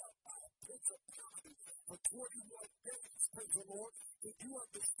held up by a principality for 21 days, praise the Lord, did you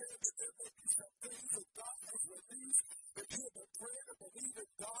understand that there may be some things that God has released that you have been praying and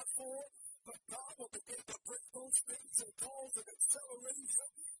believing God for? But God will begin to bring those things and cause an acceleration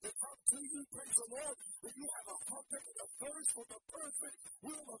to come to you, praise the Lord, when you have a hunger and a thirst for the perfect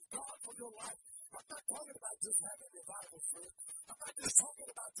will of God for your life. I'm not talking about just having revival, friend. I'm not just talking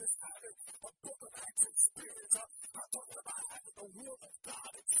about just having a book of Acts experience. I'm talking about having the will of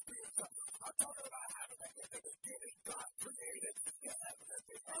God experience. I'm talking about having in the beginning God created the heaven and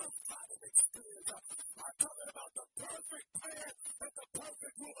the earth kind of experience. I'm talking about the perfect plan and the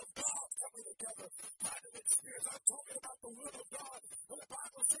perfect will of God coming together kind of experience. I'm talking about the will of God. When the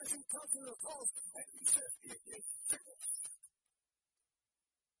Bible says He comes to the cross and He says it is finished.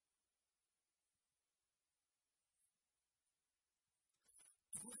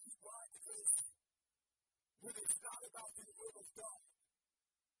 When it's not about the will of God,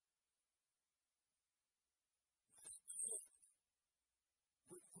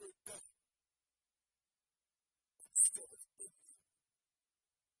 we're done. Instead of thinking,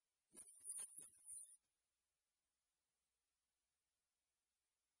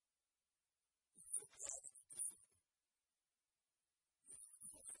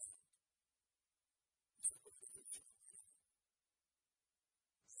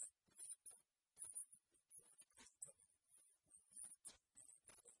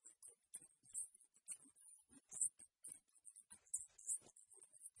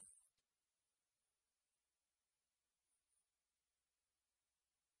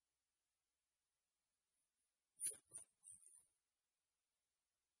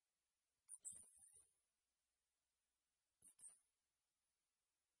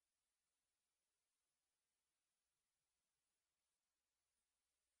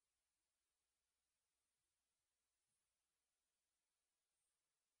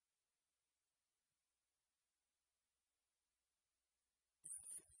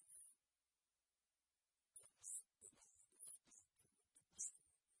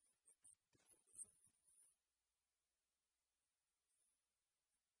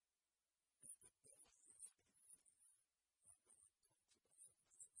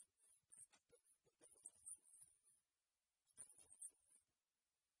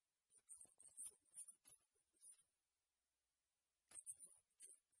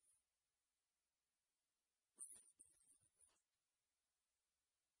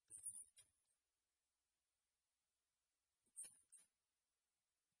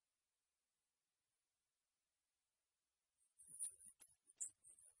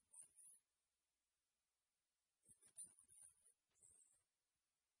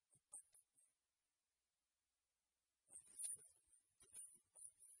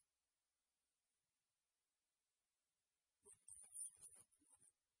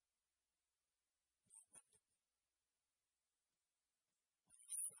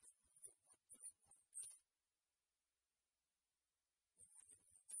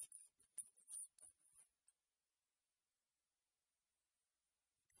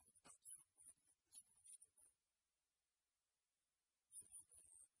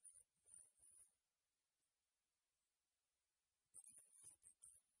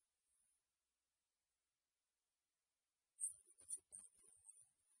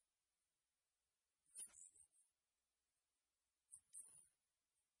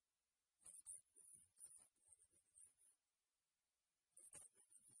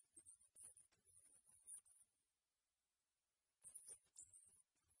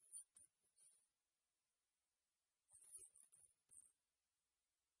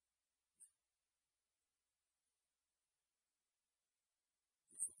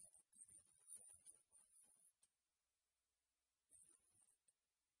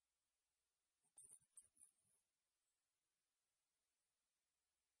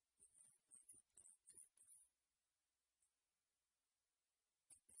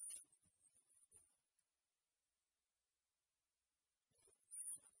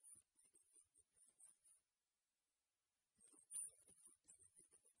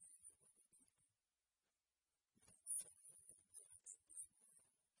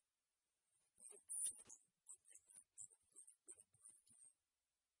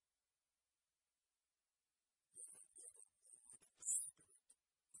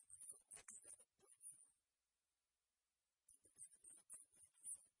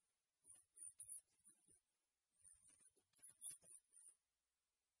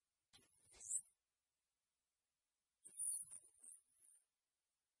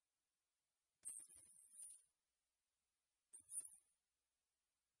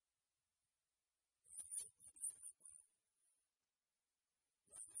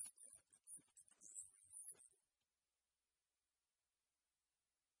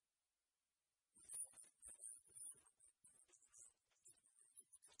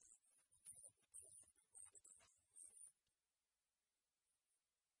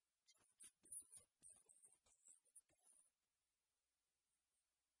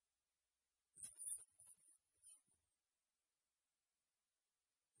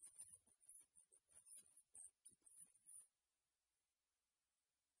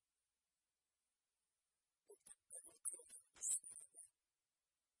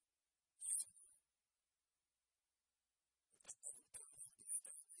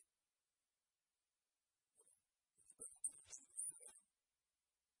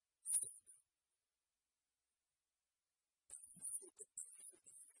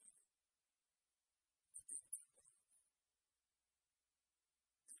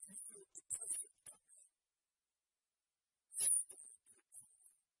 devil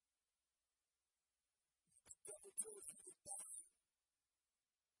tells you to die.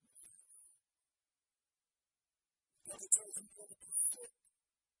 The devil tells you you're going to be sick.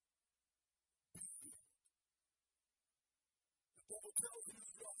 The devil tells you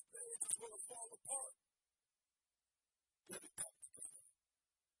your faith is going to fall apart. Get it back together.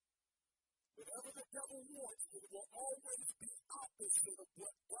 Whatever the devil wants, it will always be opposite of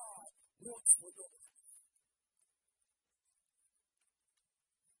what God wants for your life.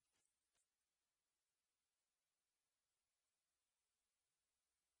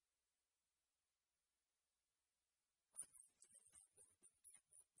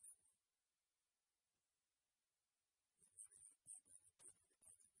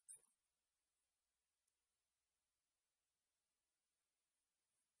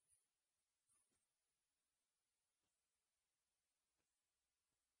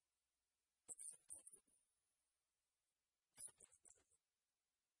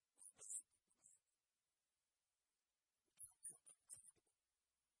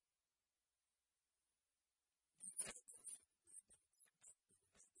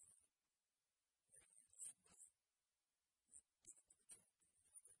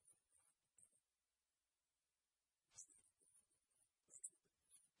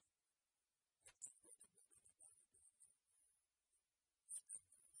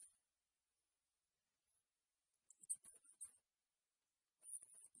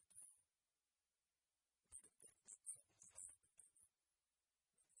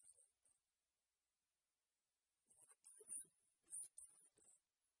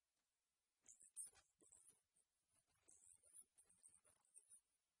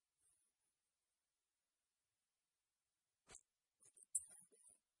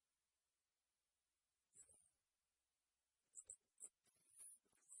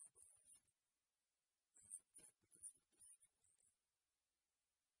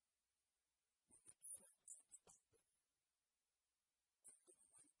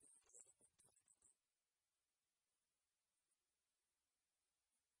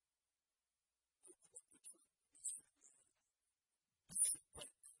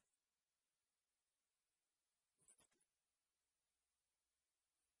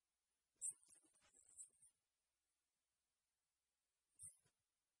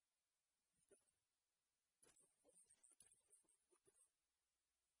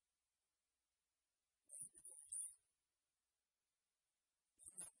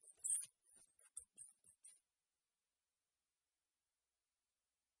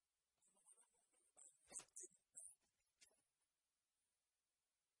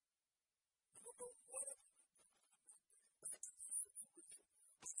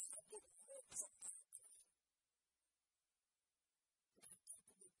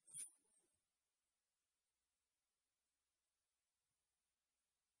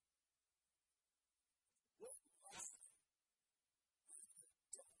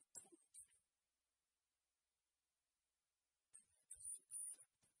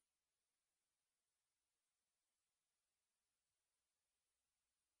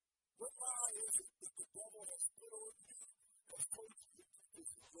 What lie is it that the devil has put on you and told you that this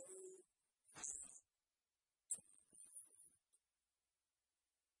is very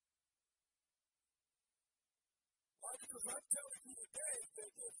why? Because I'm telling you today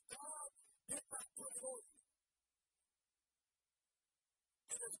that if God did not put it on you,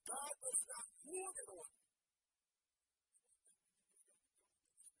 and if God does not want it on you,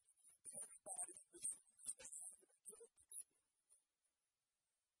 everybody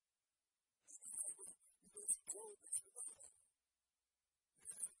is clothed as you know.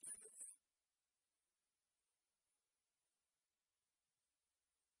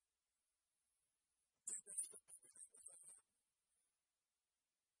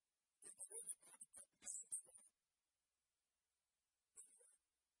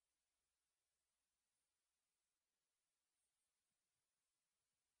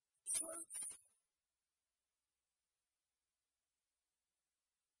 Church,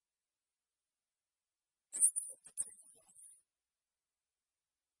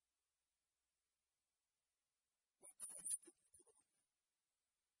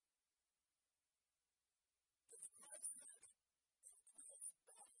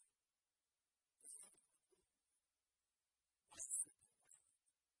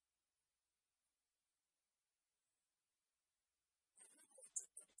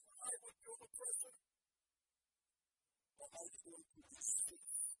 I would feel the pressure, or I would feel the sick.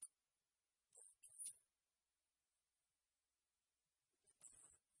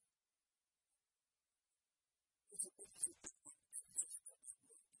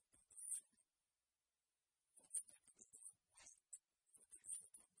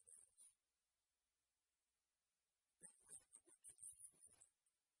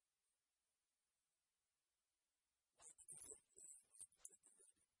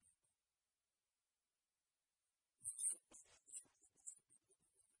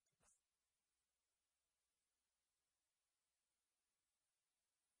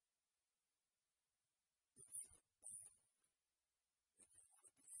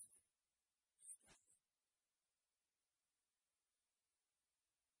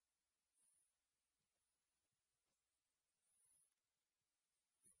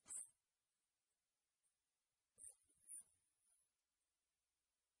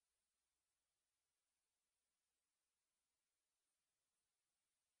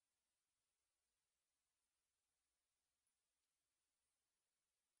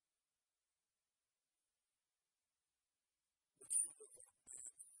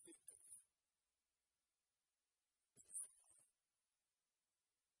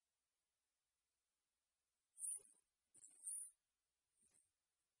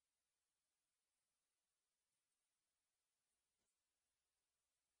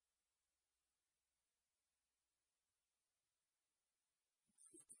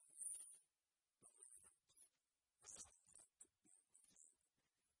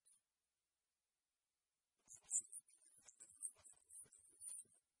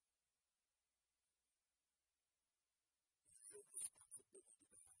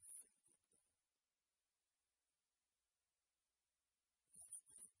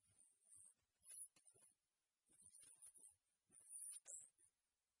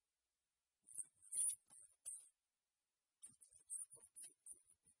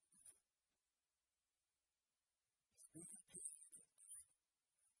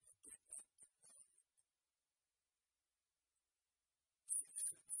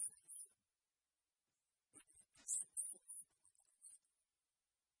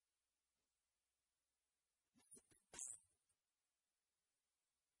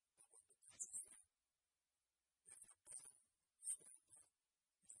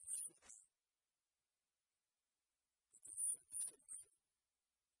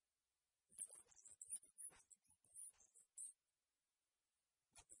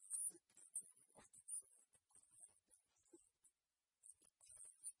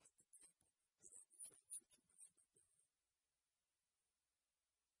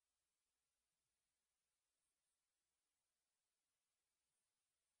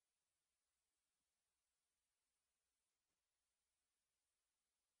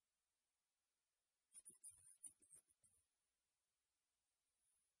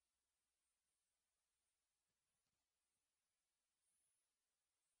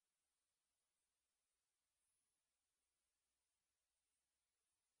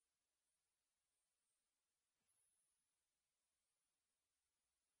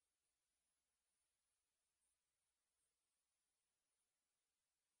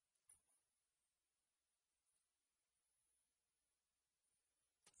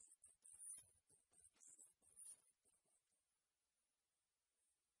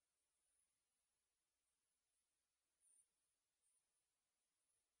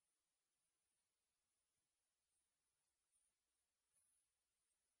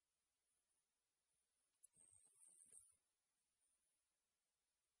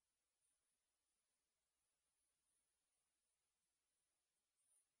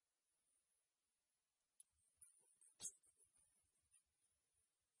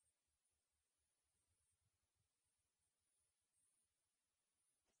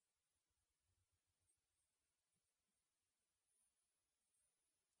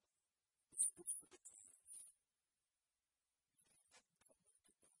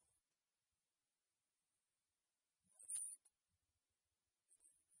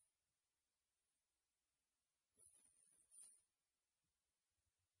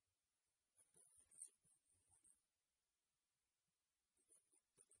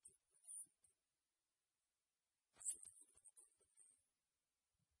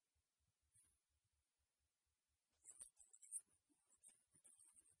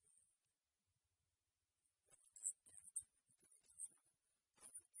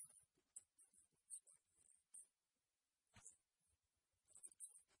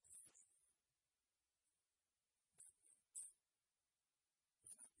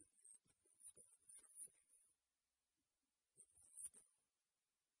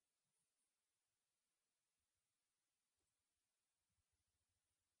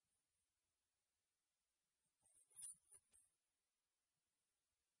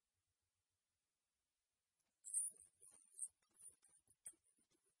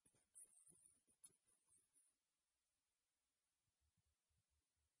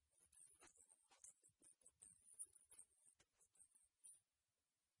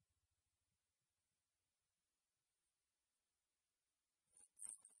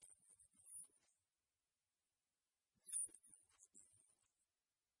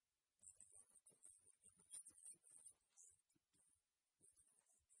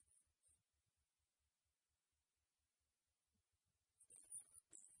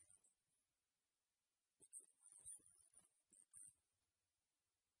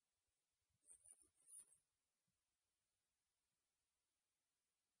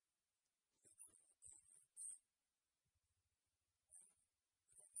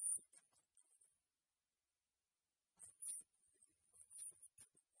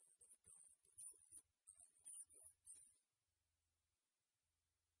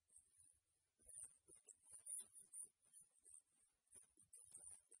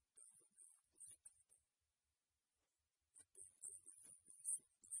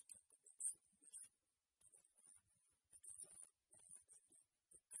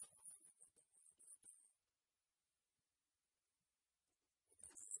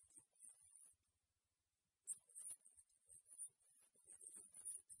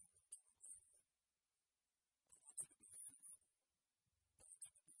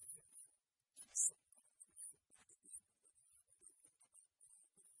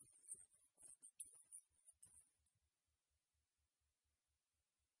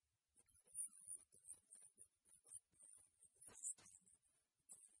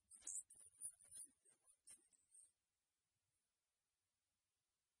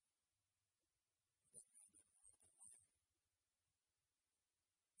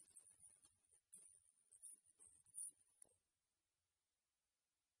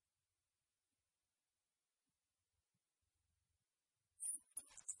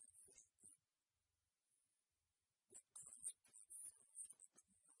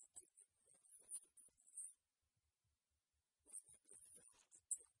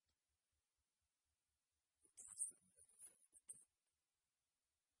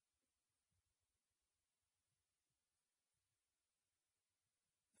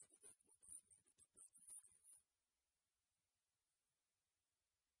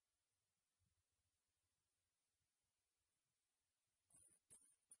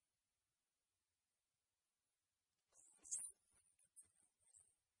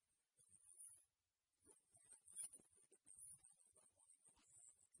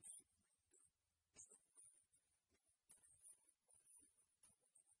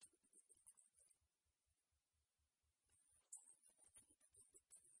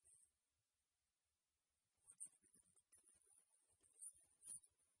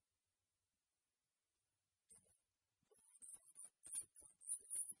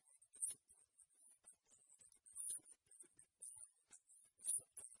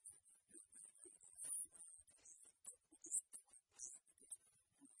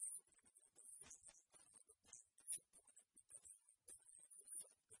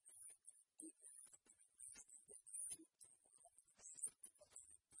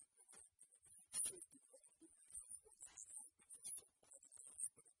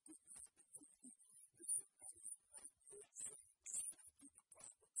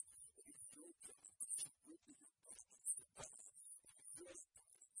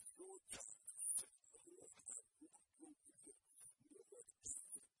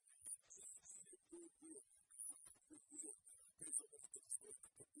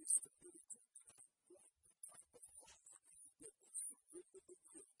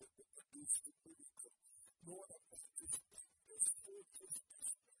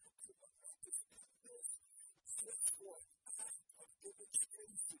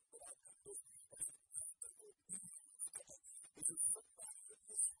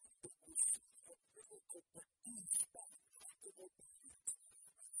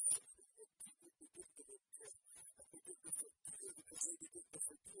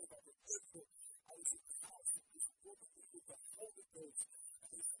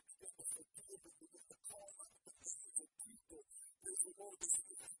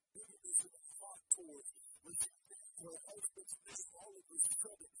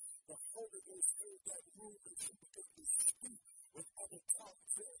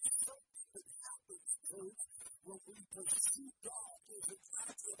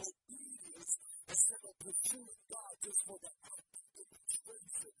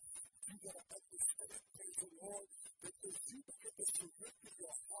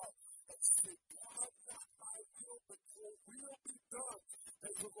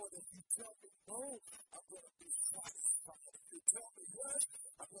 tell me no, I'm going to be satisfied. If you tell me yes,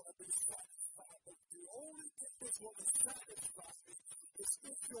 I'm going to be satisfied. But the only thing that's going to satisfy me is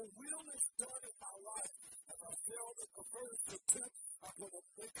if your will is done in my life. If I failed at the first attempt, I'm going to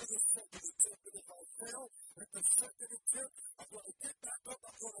make it a second attempt. And if I fail at the second attempt, I'm going to get back up.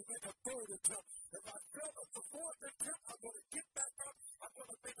 I'm going to make a third attempt. If I fail at the fourth attempt, I'm going to get back up. I'm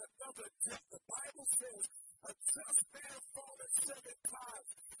going to make another attempt. The Bible says a just man falleth 7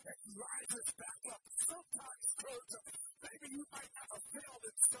 times and rises back up. Sometimes, church, maybe you might not have failed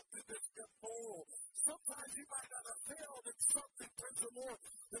at something that's immoral. Sometimes you might not have failed at something, praise the Lord,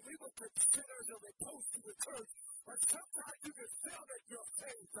 that we would consider as a repose to the church. But sometimes you can fail at your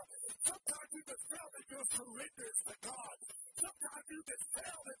faith. Sometimes you can fail at your surrender to God. Sometimes you can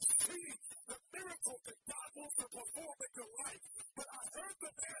fail at seeing the miracles that God wants to perform in your life. But I heard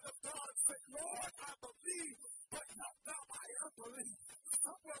the man of God say, Lord, I believe, but help thou my unbelief.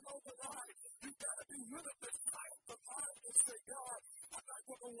 Somewhere along the line, you've got to be willing to fight the fight and say, God, I'm not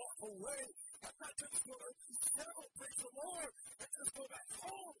going to walk away. I'm not just going to settle, praise the Lord, and just go back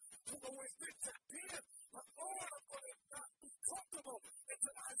home to the way things have been. But Lord, I'm going to not be comfortable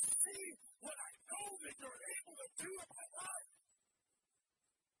until I see what I know that you're able to do in my life.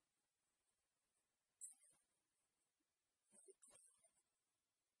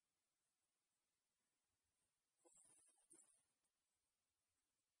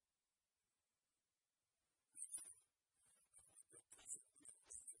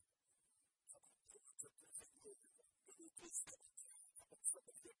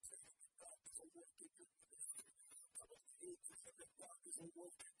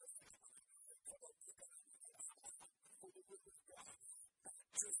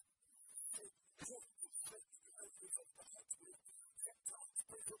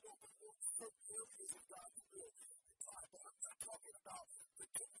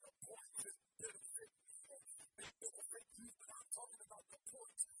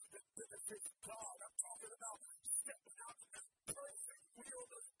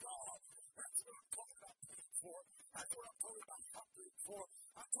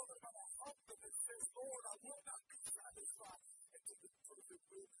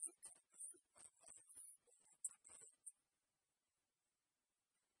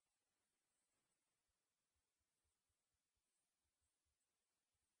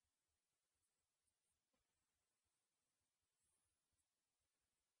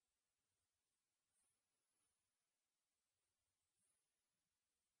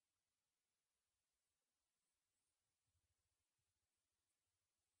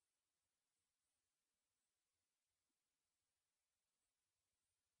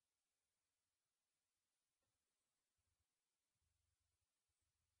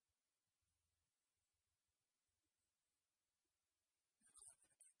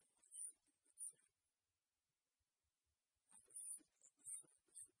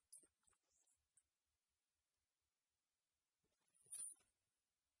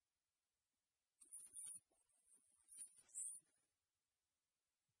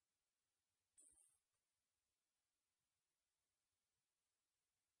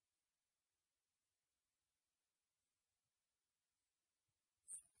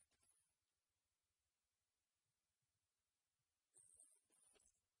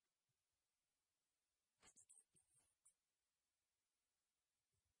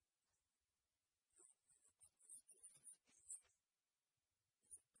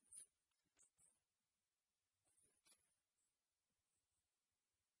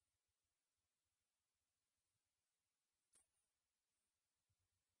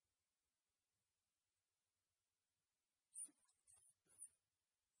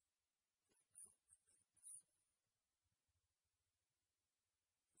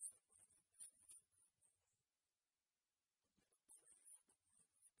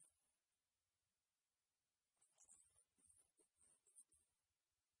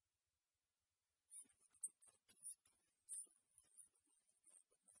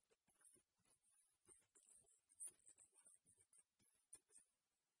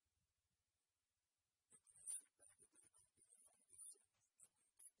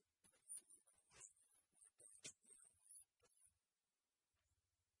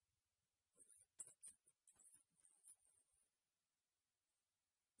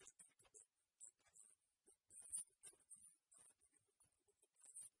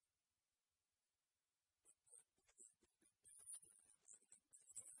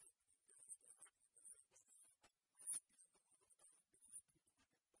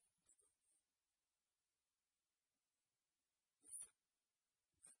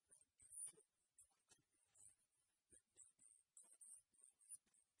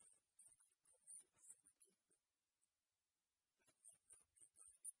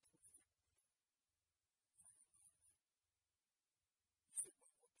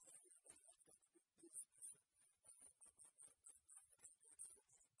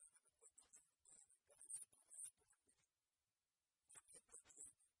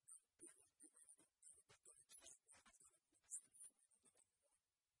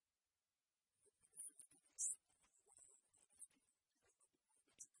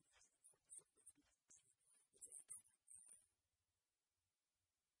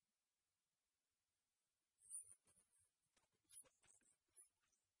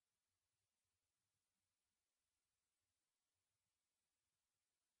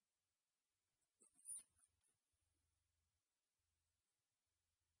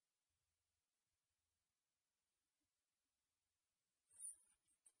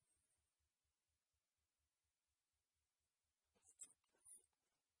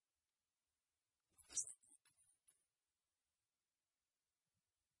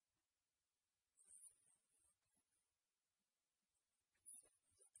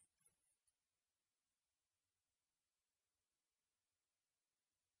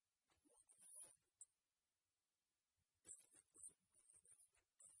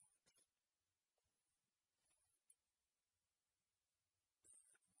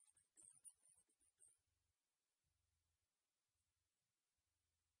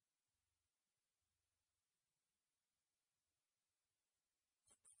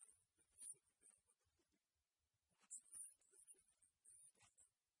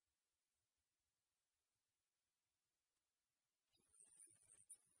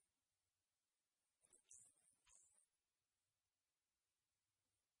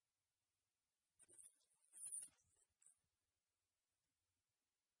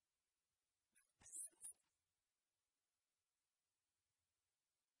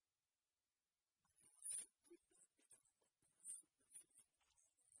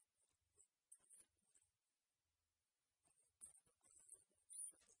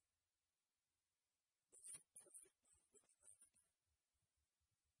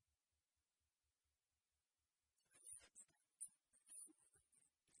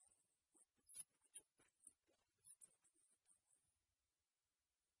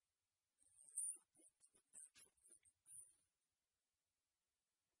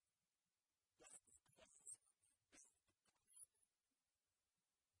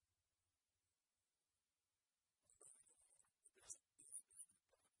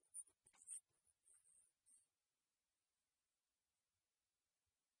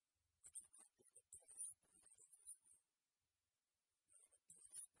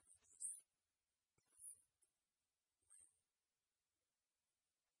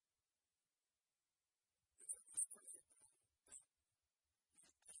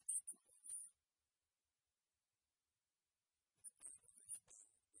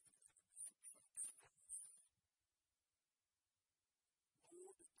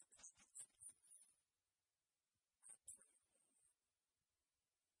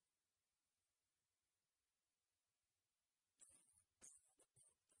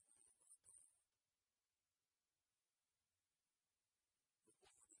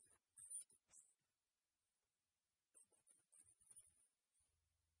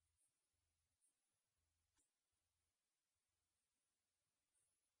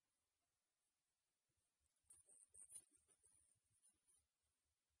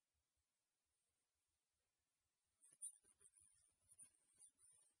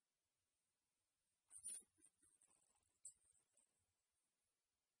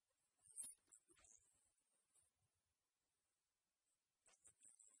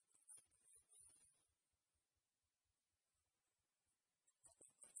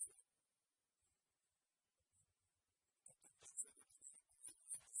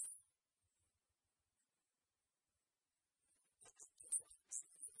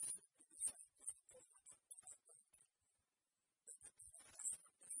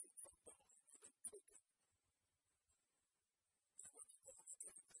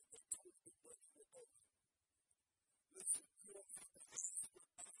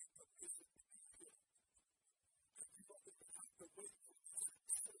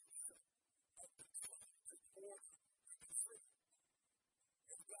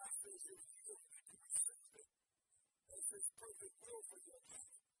 is your will and you accept it as His perfect will for your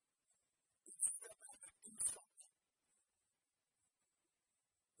life, then step out and do something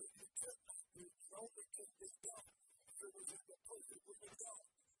that you cannot do. It only can be done if it was in the perfect will of God.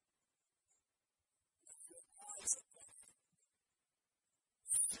 If your eyes are open,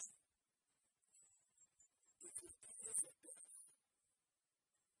 if your ears are deaf,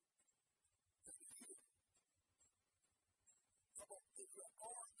 come on, if your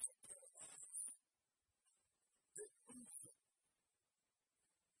arms are paralyzed, then move them.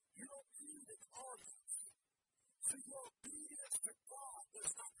 You don't need an audience. See, your obedience to God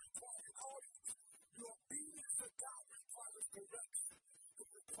does not require an audience. Your obedience to God requires direction. It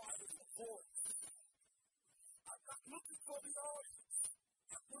requires a voice. I'm not looking for the audience.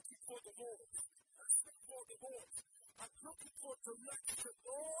 I'm looking for the voice. I'm looking for the voice. I'm looking for direction,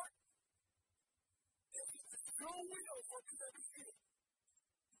 Lord. If it's your will for me to be here,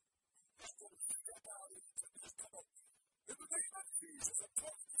 I'm going to step out into this. Come on. In the name of Jesus, I'm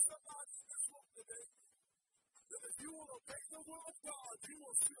talking to somebody in this room today that if you will obey the will of God, you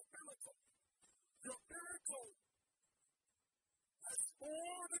will see a miracle. Your miracle has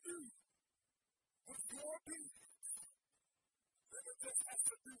more to do with your obedience than it just has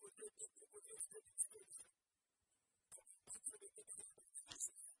to do with your experience.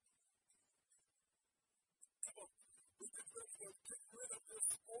 Come on. We can get rid of this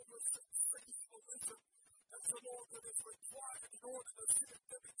over-sensationalism as the Lord that is required in order to see a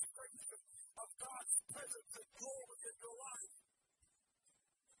demonstration of God's presence and glory in your life.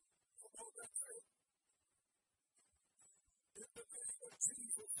 Come on, that's it. In the name of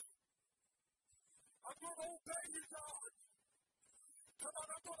Jesus, I'm going to obey you, God. Come on,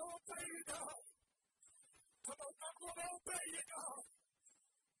 I'm going to obey you, God. Come on, I'm going to obey you, God.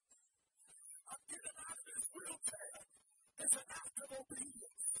 I'm getting out of this wheelchair. It's an act of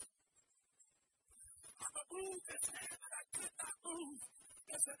obedience. I'm going to move this hand that I could not move.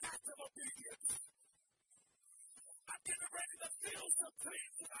 It's an act of obedience. I'm getting ready to feel some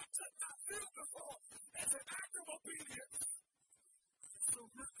things that I could not feel before. It's an act of obedience.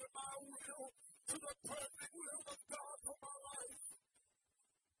 Surrender my will to the perfect will of God for my life.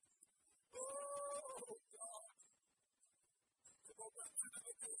 Oh, God. Come on, back to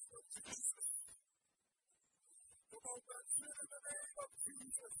the name of Jesus. Come on, back to the name of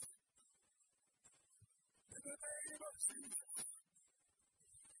Jesus. In the name of Jesus.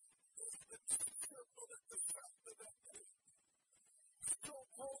 It's careful at the sound of that name.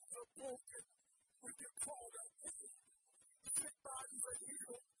 Strongholds are broken when you call that name. Sick bodies are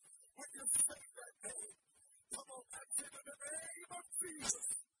healed when you say that name. Come on, that's in the name of Jesus.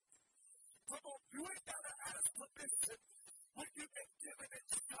 Come on, you ain't got to ask permission when you've been given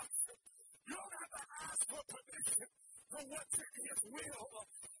instruction. You don't have to ask for permission for what's in His will.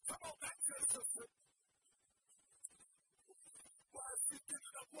 Come on, that's your sister. Why is she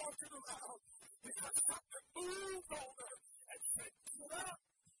getting up walking around? Because something moved on her and said, get up.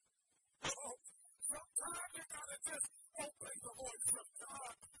 Oh, sometimes you got to just obey the voice of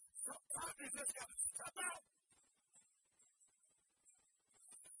God. Sometimes you just got to step out.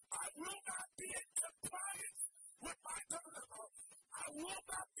 I will not be in compliance with my government. I will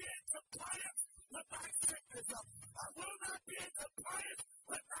not be in compliance with my sickness. I will not be in compliance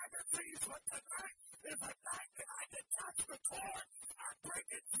with my disease. But tonight is a night that I can touch the cord. I break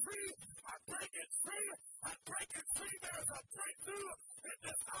it free. I break it free. I break it free. There's a breakthrough in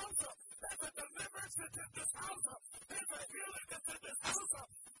this house. There's a deliverance in this house. There's a healing in this house.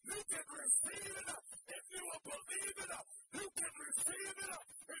 You can receive it if you will believe it. You can receive it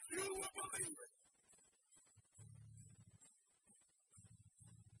if you will believe it.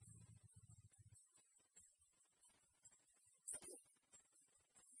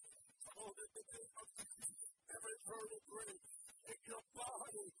 Oh, in the name of Jesus, every vertebrae in your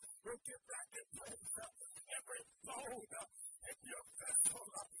body will get back in place. Every bone in your vessel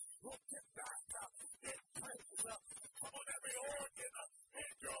will get back in place. Come on, every organ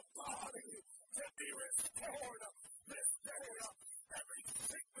in your body can be restored this day. Every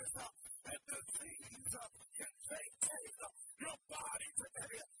sickness and disease can vacate your body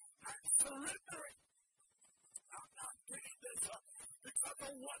today. I'm surrendering. I'm not getting this because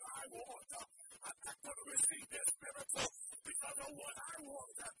of what I want. I'm not going to receive this miracle because of what I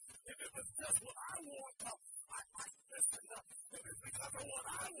want. If it was just what I want, I might miss it. If it's because of what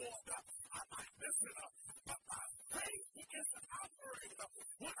I want, I might miss it. But my faith begins to operate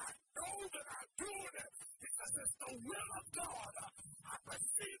when I know that I'm doing it because it's the will of God. I'm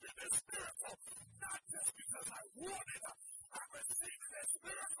receiving this miracle not just because I want it. I'm receiving this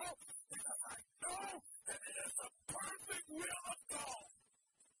miracle because I know that it is the perfect will of God.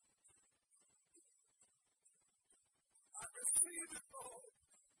 receive it, Lord.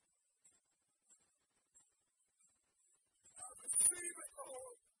 I receive it,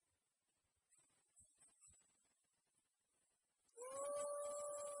 Lord.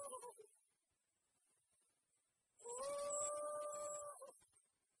 Oh, oh,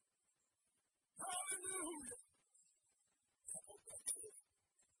 hallelujah.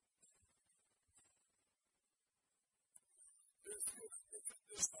 There's healing in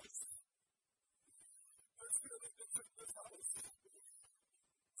this house. There's healing in this house.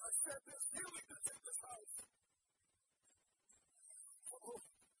 I said there's healing in this house. Oh,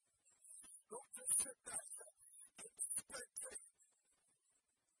 don't just sit back and spectate.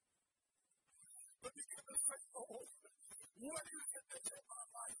 But begin to say, oh, what is it that's in my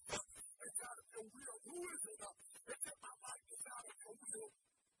life? It's out of your will. Who is it? It's in my life. It's out of your will.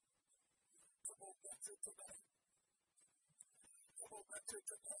 Come on, that's it tonight. Come on, that's it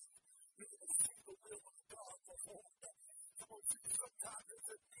tonight. You're going to see the will of God performed. Come on, see, sometimes it's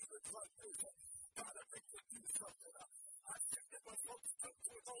in feelings like this. God, I make you do something. I think that when folks come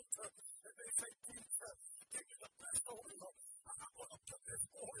to an altar and they say, Jesus, give me the best oil. I'm going to put this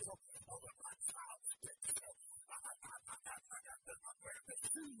oil over my child's picture. I'm wearing the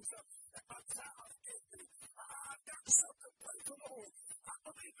shoes that my child gave me. I've got something, praise the Lord. I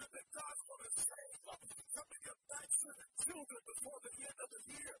believe that God's going to save some of your backslidden children before the end of the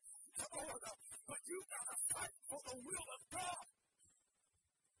year. Come on, but you got to fight for the will of God.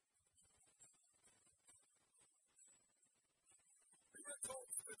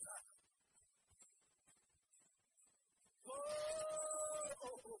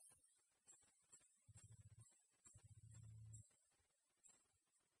 Oh!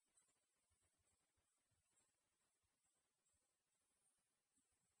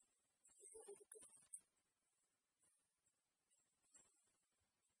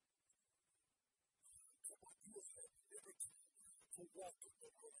 To walk in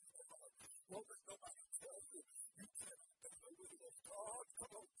the will of God. Won't let nobody tell you you can't do the will of God.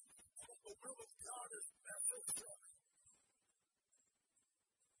 Come on. The will of God is necessary.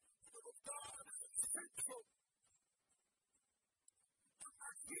 The will of God is essential. I'm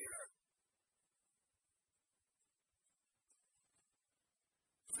not here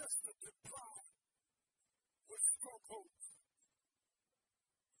just to comply with strongholds.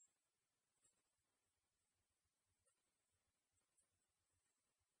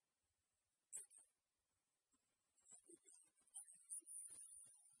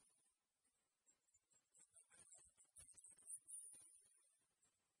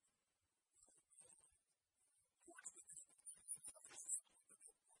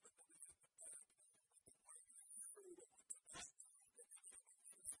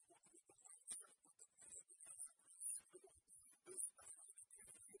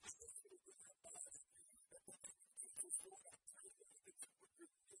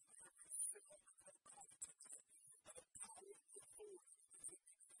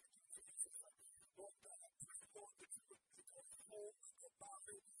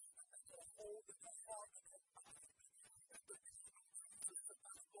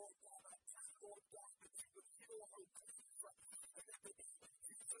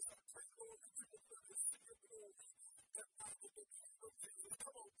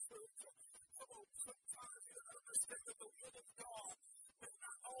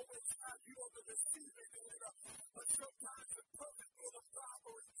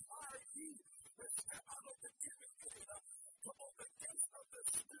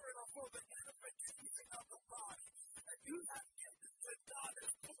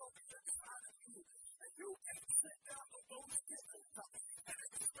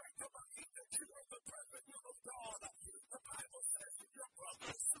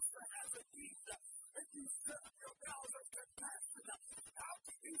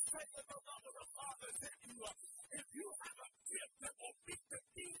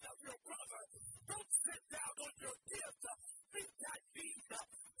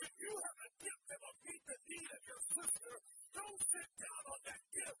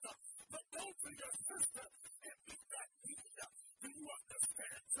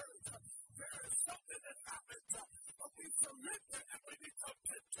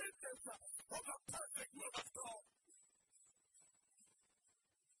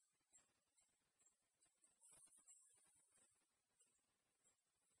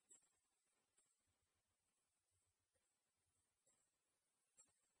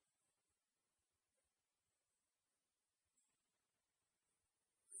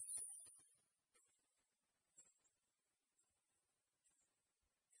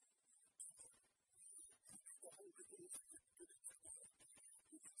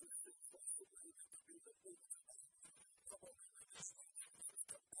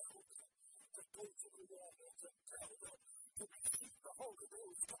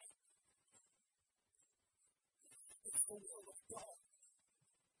 the will of God.